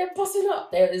 they're busting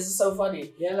up. This is so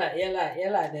funny. You're like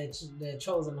the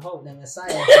chosen hope, the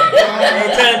Messiah.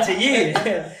 They turn to you.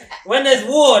 When there's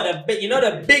war, the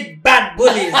big bad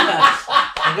bullies.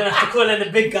 I'm gonna have to call in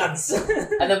the big guns.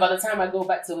 And then by the time I go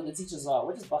back to where the teachers are,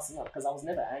 we're just busting up because I was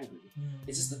never angry.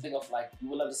 It's just the thing of like, you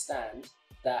will understand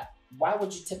that why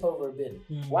would you tip over a bin?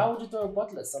 Why would you throw a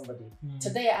bottle at somebody?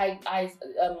 Today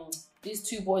these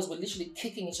two boys were literally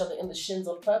kicking each other in the shins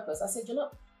on purpose. I said, you're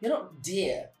not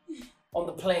deer on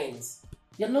the plains.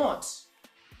 You're not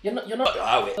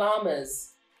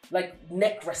llamas, like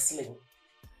neck wrestling.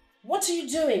 What are you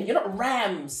doing? You're not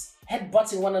rams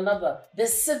headbutting one another.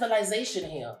 There's civilization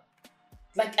here.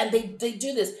 Like, and they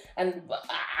do this, and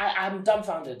I'm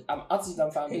dumbfounded. I'm utterly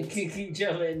dumbfounded. Kick each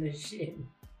other in the shin.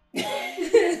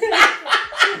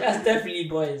 That's definitely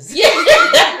boys. Yeah.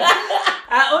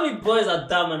 Only boys are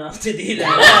dumb enough to do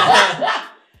that.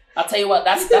 I'll tell you what,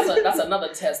 that's another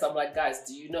test. I'm like, guys,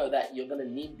 do you know that you're gonna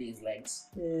need these legs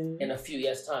in a few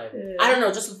years' time? I don't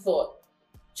know, just a thought.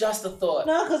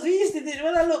 No, because we used to do,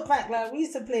 when I look back, like we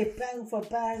used to play bang for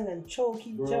bang and choke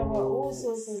each other, all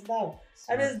sorts of stuff.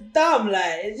 And it's dumb,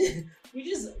 like we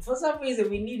just, for some reason,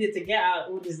 we needed to get out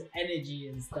all this energy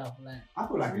and stuff. Like I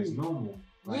feel like it's normal.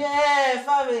 Like, yeah,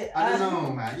 family. I don't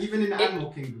know, man. Even in the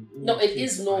animal kingdom. No, it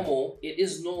is normal. It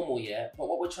is normal, yeah. But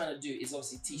what we're trying to do is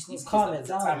obviously teach these kids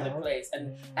the time and place,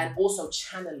 and also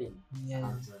channeling.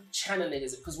 Yeah. Channeling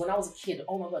is because when I was a kid,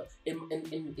 oh my god,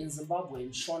 in Zimbabwe, in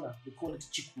Shona, they call it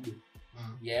chikudo.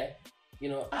 Yeah. You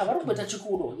know, I don't put that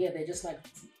chikudo. Yeah, they're just like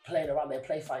playing around. They're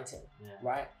play fighting,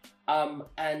 right?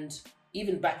 And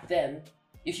even back then,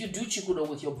 if you do chikudo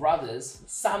with your brothers,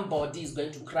 somebody is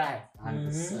going to cry.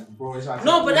 100%. Bro, it's like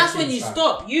no, but that's when you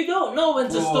stop. You don't know when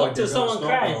to stop till someone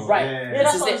cries. Right. Yeah,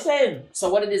 that's what I'm saying.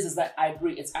 So what it is that I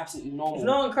agree, it's absolutely normal. If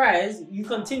no one cries, you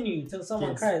continue till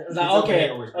someone cries. It's like, okay,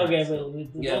 but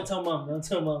don't tell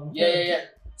mom. Yeah.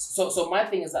 So my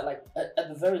thing is that like at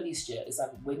the very least, it's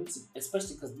like we need to,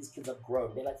 especially because these kids are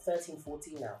grown, they're like 13,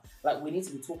 14 now. Like we need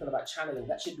to be talking about channeling.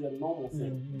 That should be a normal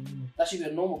thing. That should be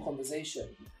a normal conversation.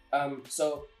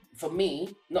 So for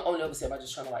me, not only obviously am I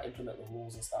just trying to like implement the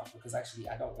rules and stuff, because actually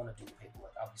I don't want to do the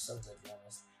paperwork. I'll be so deadly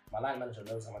honest. My line manager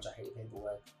knows how much I hate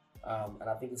paperwork, and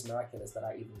I think it's miraculous that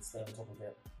I even stay on top of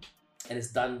it, and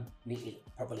it's done neatly,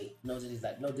 properly. No dilly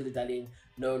dallying,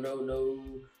 no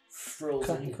frills.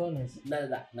 None of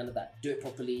that. Do it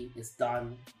properly. It's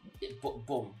done.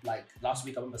 Boom. Like last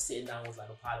week, I remember sitting down with like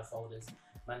a pile of folders.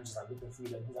 Manager's like looking through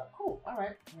them. He's like, cool, all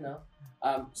right, you know.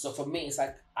 So for me, it's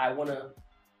like I want to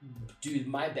do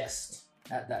my best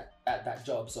at that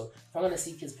job. So if I'm gonna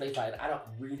see kids play fight, I don't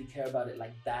really care about it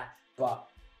like that, but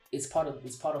it's part of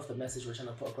the message we're trying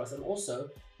to put across. And also,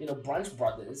 you know, Branch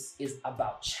Brothers is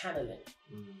about channeling.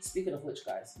 Speaking of which,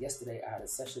 guys, yesterday I had a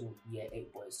session with Year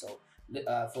 8 boys. So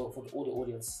for all the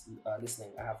audience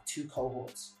listening, I have 2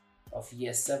 cohorts of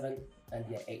Year 7 and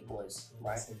Year 8 boys,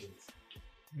 right?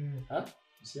 Huh?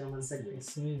 You see I'm on segment.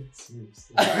 Smooth.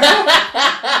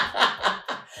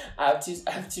 I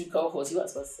have two cohorts. You weren't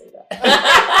supposed to say that.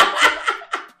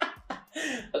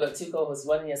 I got 2 cohorts,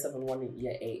 1 in year 7, 1 in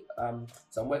year 8.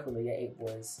 So I'm working with the year 8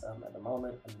 boys at the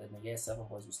moment, and then the year 7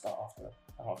 boys will start after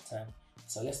a half term.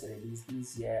 So yesterday,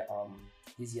 these year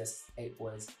 8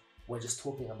 boys were just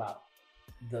talking about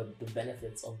the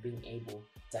benefits of being able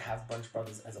to have Brunch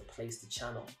Brothers as a place to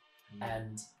channel.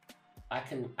 And I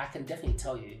can definitely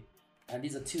tell you, and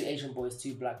these are 2 Asian boys,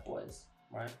 2 black boys,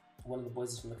 right? One of the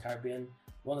boys is from the Caribbean.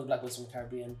 One of the black boys from the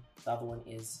Caribbean. The other one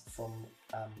is from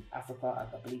Africa.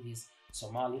 I believe he's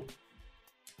Somali.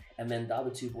 And then the other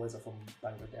 2 boys are from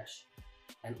Bangladesh.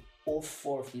 And all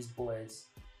 4 of these boys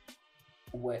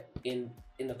were in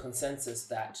the consensus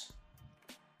that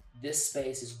this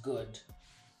space is good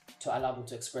to allow them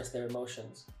to express their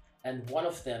emotions. And one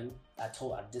of them, I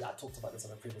talked about this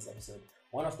on a previous episode.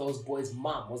 One of those boys'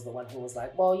 mom was the one who was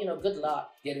like, well, good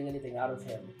luck getting anything out of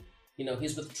him.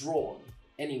 He's withdrawn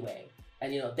anyway.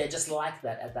 And they're just like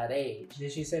that at that age.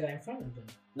 Did she say that in front of them?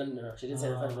 No. She didn't say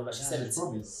it in front of them, but she said it.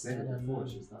 Probably said it before.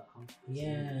 She's that comfortable.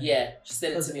 Yeah, she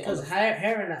said it to me. Because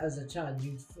hearing that as a child,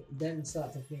 you then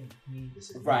start to think.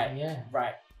 Right. Yeah.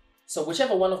 Right. So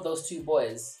whichever one of those 2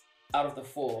 boys out of the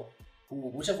 4,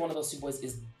 whichever one of those 2 boys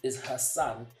is her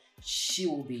son, she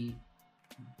will be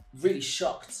really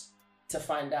shocked to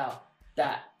find out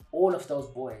that all of those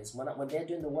boys, when they're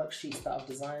doing the worksheets that I've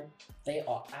designed, they're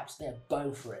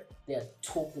going for it. They're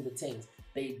talking the things.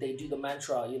 They do the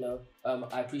mantra,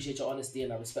 I appreciate your honesty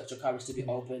and I respect your courage to be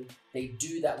open. They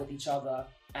do that with each other.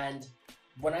 And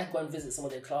when I go and visit some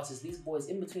of their classes, these boys,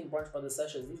 in between Brunch Brothers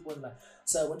sessions, these boys are like,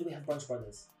 so when do we have Brunch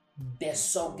Brothers? They're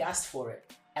so gassed for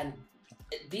it. And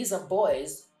these are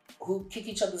boys who kick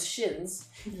each other's shins.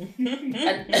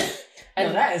 and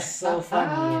that is so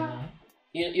funny,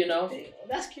 You know?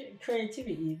 That's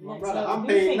creativity. My brother, I'm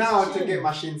paying now to get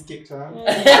my shins kicked out.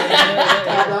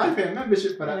 I'm paying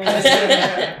membership for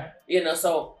that.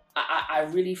 So I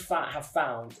really have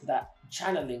found that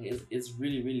channeling is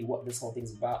really, really what this whole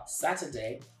thing's about.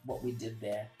 Saturday, what we did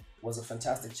there was a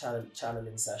fantastic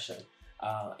channeling session.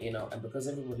 And because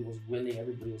everybody was willing,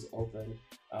 everybody was open,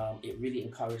 it really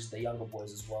encouraged the younger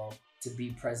boys as well to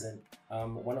be present.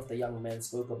 One of the young men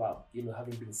spoke about,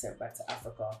 having been sent back to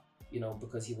Africa,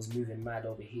 because he was moving mad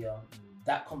over here.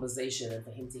 That conversation, and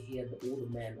for him to hear all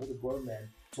the grown men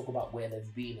talk about where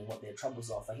they've been and what their troubles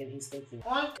are, for him, he's thinking,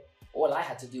 all I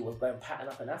had to do was go and pattern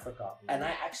up in Africa. And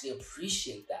I actually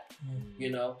appreciate that,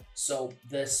 So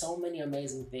there's so many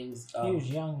amazing things. He was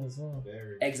young as well.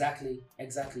 Exactly.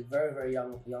 Very, very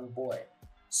young boy.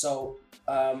 So,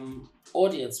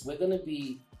 audience, we're going to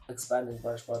be expanding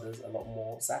Brunch Brothers a lot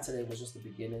more. Saturday was just the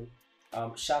beginning.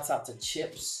 Shout out to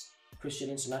CHIPS, Christian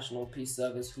International Peace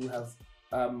Service, who have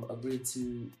agreed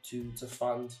to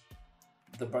fund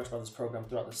the Brunch Brothers program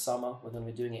throughout the summer. We're going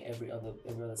to be doing it every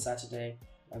other Saturday,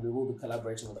 and we will be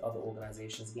collaborating with other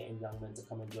organizations, getting young men to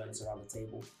come and join us around the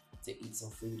table to eat some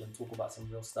food and talk about some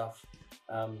real stuff.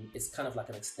 It's kind of like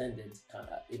an extended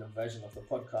version of the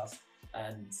podcast,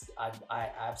 and I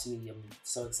absolutely am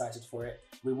so excited for it.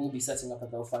 We will be setting up a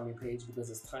GoFundMe page because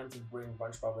it's time to bring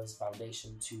Brunch Brothers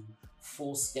Foundation to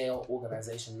full-scale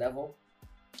organization level.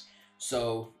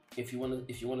 So if you want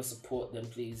to support them,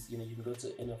 please, you can go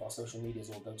to any of our social medias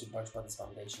or go to Brunch Brothers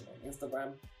Foundation on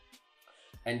Instagram,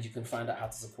 and you can find out how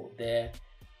to support there.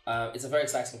 It's a very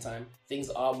exciting time. Things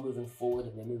are moving forward,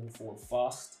 and they're moving forward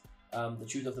fast. The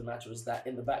truth of the matter is that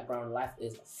in the background, life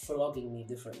is flogging me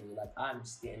differently. Like, I'm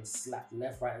just getting slapped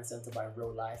left, right, and center by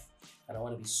real life, and I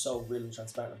want to be so real and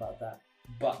transparent about that.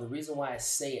 But the reason why I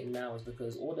say it now is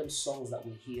because all them songs that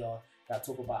we hear that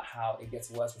talk about how it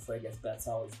gets worse before it gets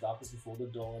better, it's darkest before the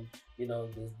dawn,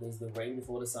 there's the rain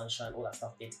before the sunshine, all that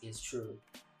stuff, it is true.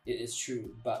 It is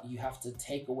true, but you have to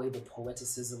take away the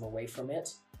poeticism away from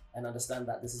it and understand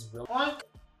that this is real,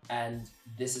 and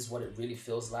this is what it really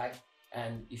feels like.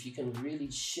 And if you can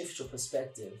really shift your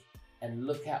perspective and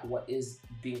look at what is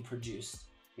being produced,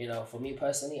 for me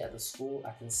personally at the school,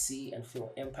 I can see and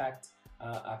feel impact.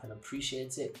 I can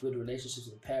appreciate it. Good relationships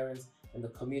with parents. In the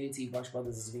community, Brunch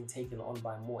Brothers is being taken on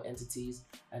by more entities,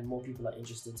 and more people are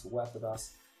interested to work with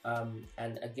us.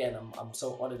 And again, I'm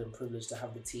so honored and privileged to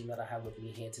have the team that I have with me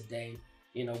here today,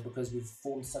 because we've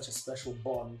formed such a special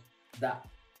bond that,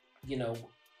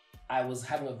 I was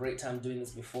having a great time doing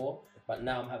this before, but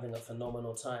now I'm having a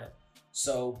phenomenal time.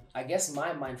 So I guess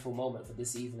my mindful moment for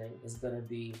this evening is going to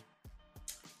be,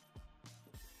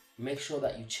 make sure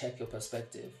that you check your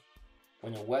perspective.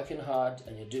 When you're working hard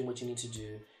and you're doing what you need to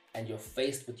do, and you're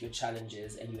faced with your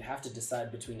challenges, and you have to decide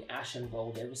between ash and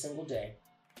gold every single day,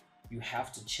 you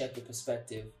have to check your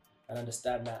perspective and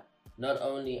understand that not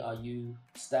only are you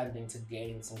standing to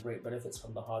gain some great benefits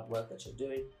from the hard work that you're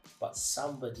doing, but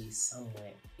somebody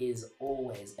somewhere is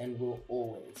always and will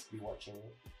always be watching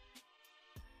you.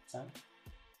 Sam?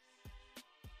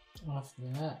 After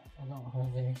that, I don't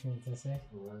have anything to say.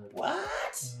 What?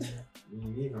 Me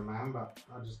neither, man. But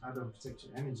I don't protect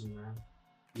your energy, man.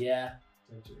 Yeah.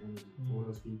 Protect your energy. All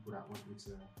those people that want you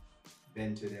to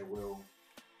bend to their will,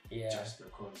 just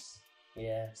because,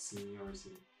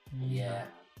 seniority. Yeah.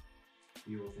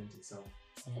 Be your authentic self.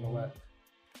 It's not gonna work.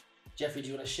 Jeffrey, do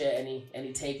you want to share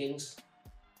any takings?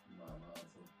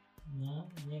 No,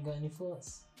 you ain't got any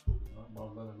thoughts.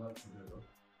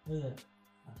 Is it?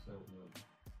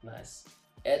 Nice.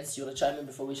 Eds, you want to chime in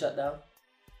before we shut down?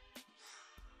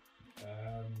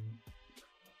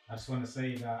 I just want to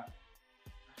say that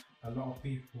a lot of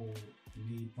people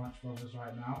need Brunch Brothers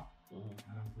right now, and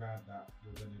I'm glad that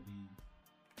we're going to be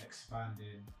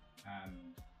expanding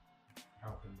and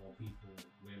helping more people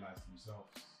realize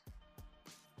themselves.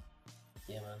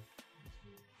 Yeah, man.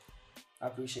 I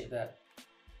appreciate that.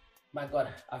 My God,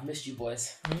 I've missed you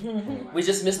boys. We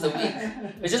just missed the week.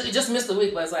 We just missed the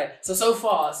week, but it's like so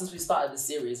far since we started the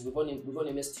series, we've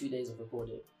only missed 2 days of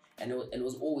recording, and it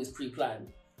was always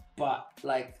pre-planned. But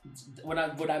like when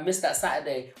I missed that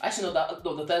Saturday, actually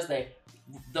the Thursday,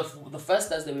 the first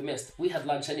Thursday we missed, we had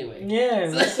lunch anyway. Yeah,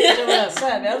 that's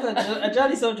Saturday. A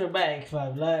jolly so dramatic,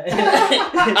 fam. Like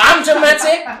I'm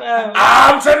dramatic.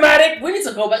 I'm dramatic. We need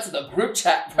to go back to the group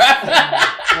chat, bro.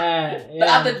 The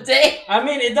other day. I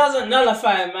mean, it doesn't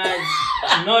nullify man's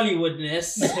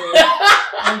Nollywoodness.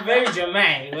 I'm very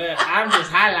dramatic. But I'm just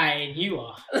highlighting you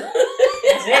are.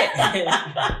 That's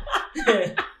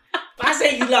it. If I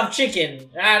say you love chicken,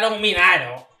 I don't mean I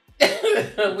don't.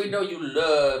 We know you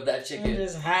love that chicken. I'm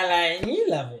just highlighting you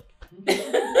love it.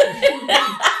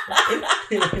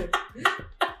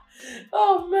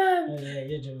 Oh man. Oh, yeah,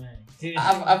 you're dramatic.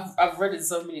 I've read in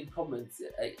so many comments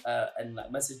and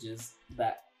like messages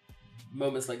that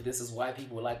moments like this is why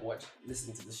people like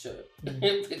listening to the show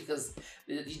because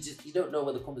you don't know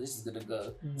where the conversation is gonna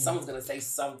go. Someone's gonna say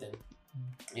something,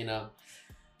 you know.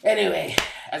 Anyway,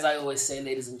 as I always say,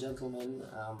 ladies and gentlemen,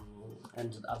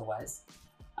 and otherwise,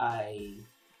 I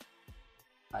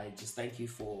just thank you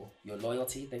for your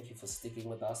loyalty. Thank you for sticking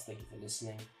with us. Thank you for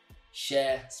listening.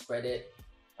 Share, spread it.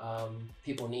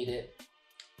 People need it.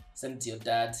 Send it to your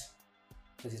dad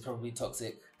because he's probably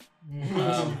toxic. You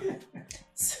know,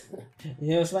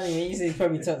 it's funny when you say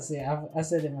probably toxic. I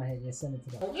said in my head, yeah, send it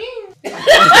to that.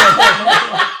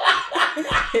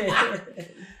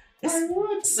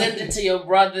 Send it to your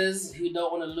brothers who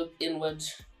don't want to look inward.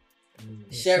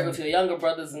 Share it with your younger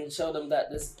brothers and show them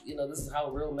that this is how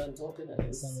real men talk.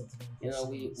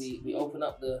 We open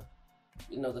up the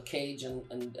cage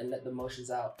and let the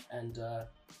emotions out. And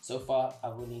so far,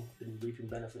 I've only been reaping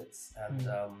benefits, and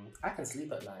I can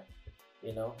sleep at night.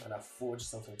 And I've forged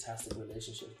some fantastic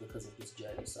relationships because of this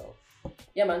journey. So,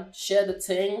 yeah, man, share the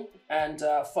thing and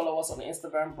follow us on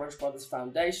Instagram, Brunch Brothers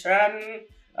Foundation.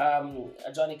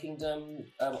 Johnny Kingdom,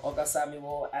 Olga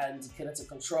Samuel, and Kinetic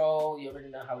Control. You already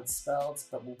know how it's spelled,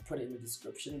 but we'll put it in the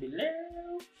description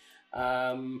below.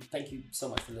 Thank you so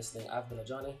much for listening. I've been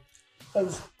Johnny.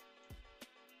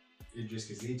 Idris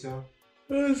Kizlito.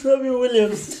 Samuel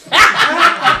Williams.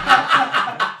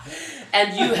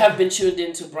 And you have been tuned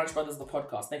in to Brunch Brothers, the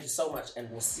podcast. Thank you so much, and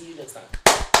we'll see you next time.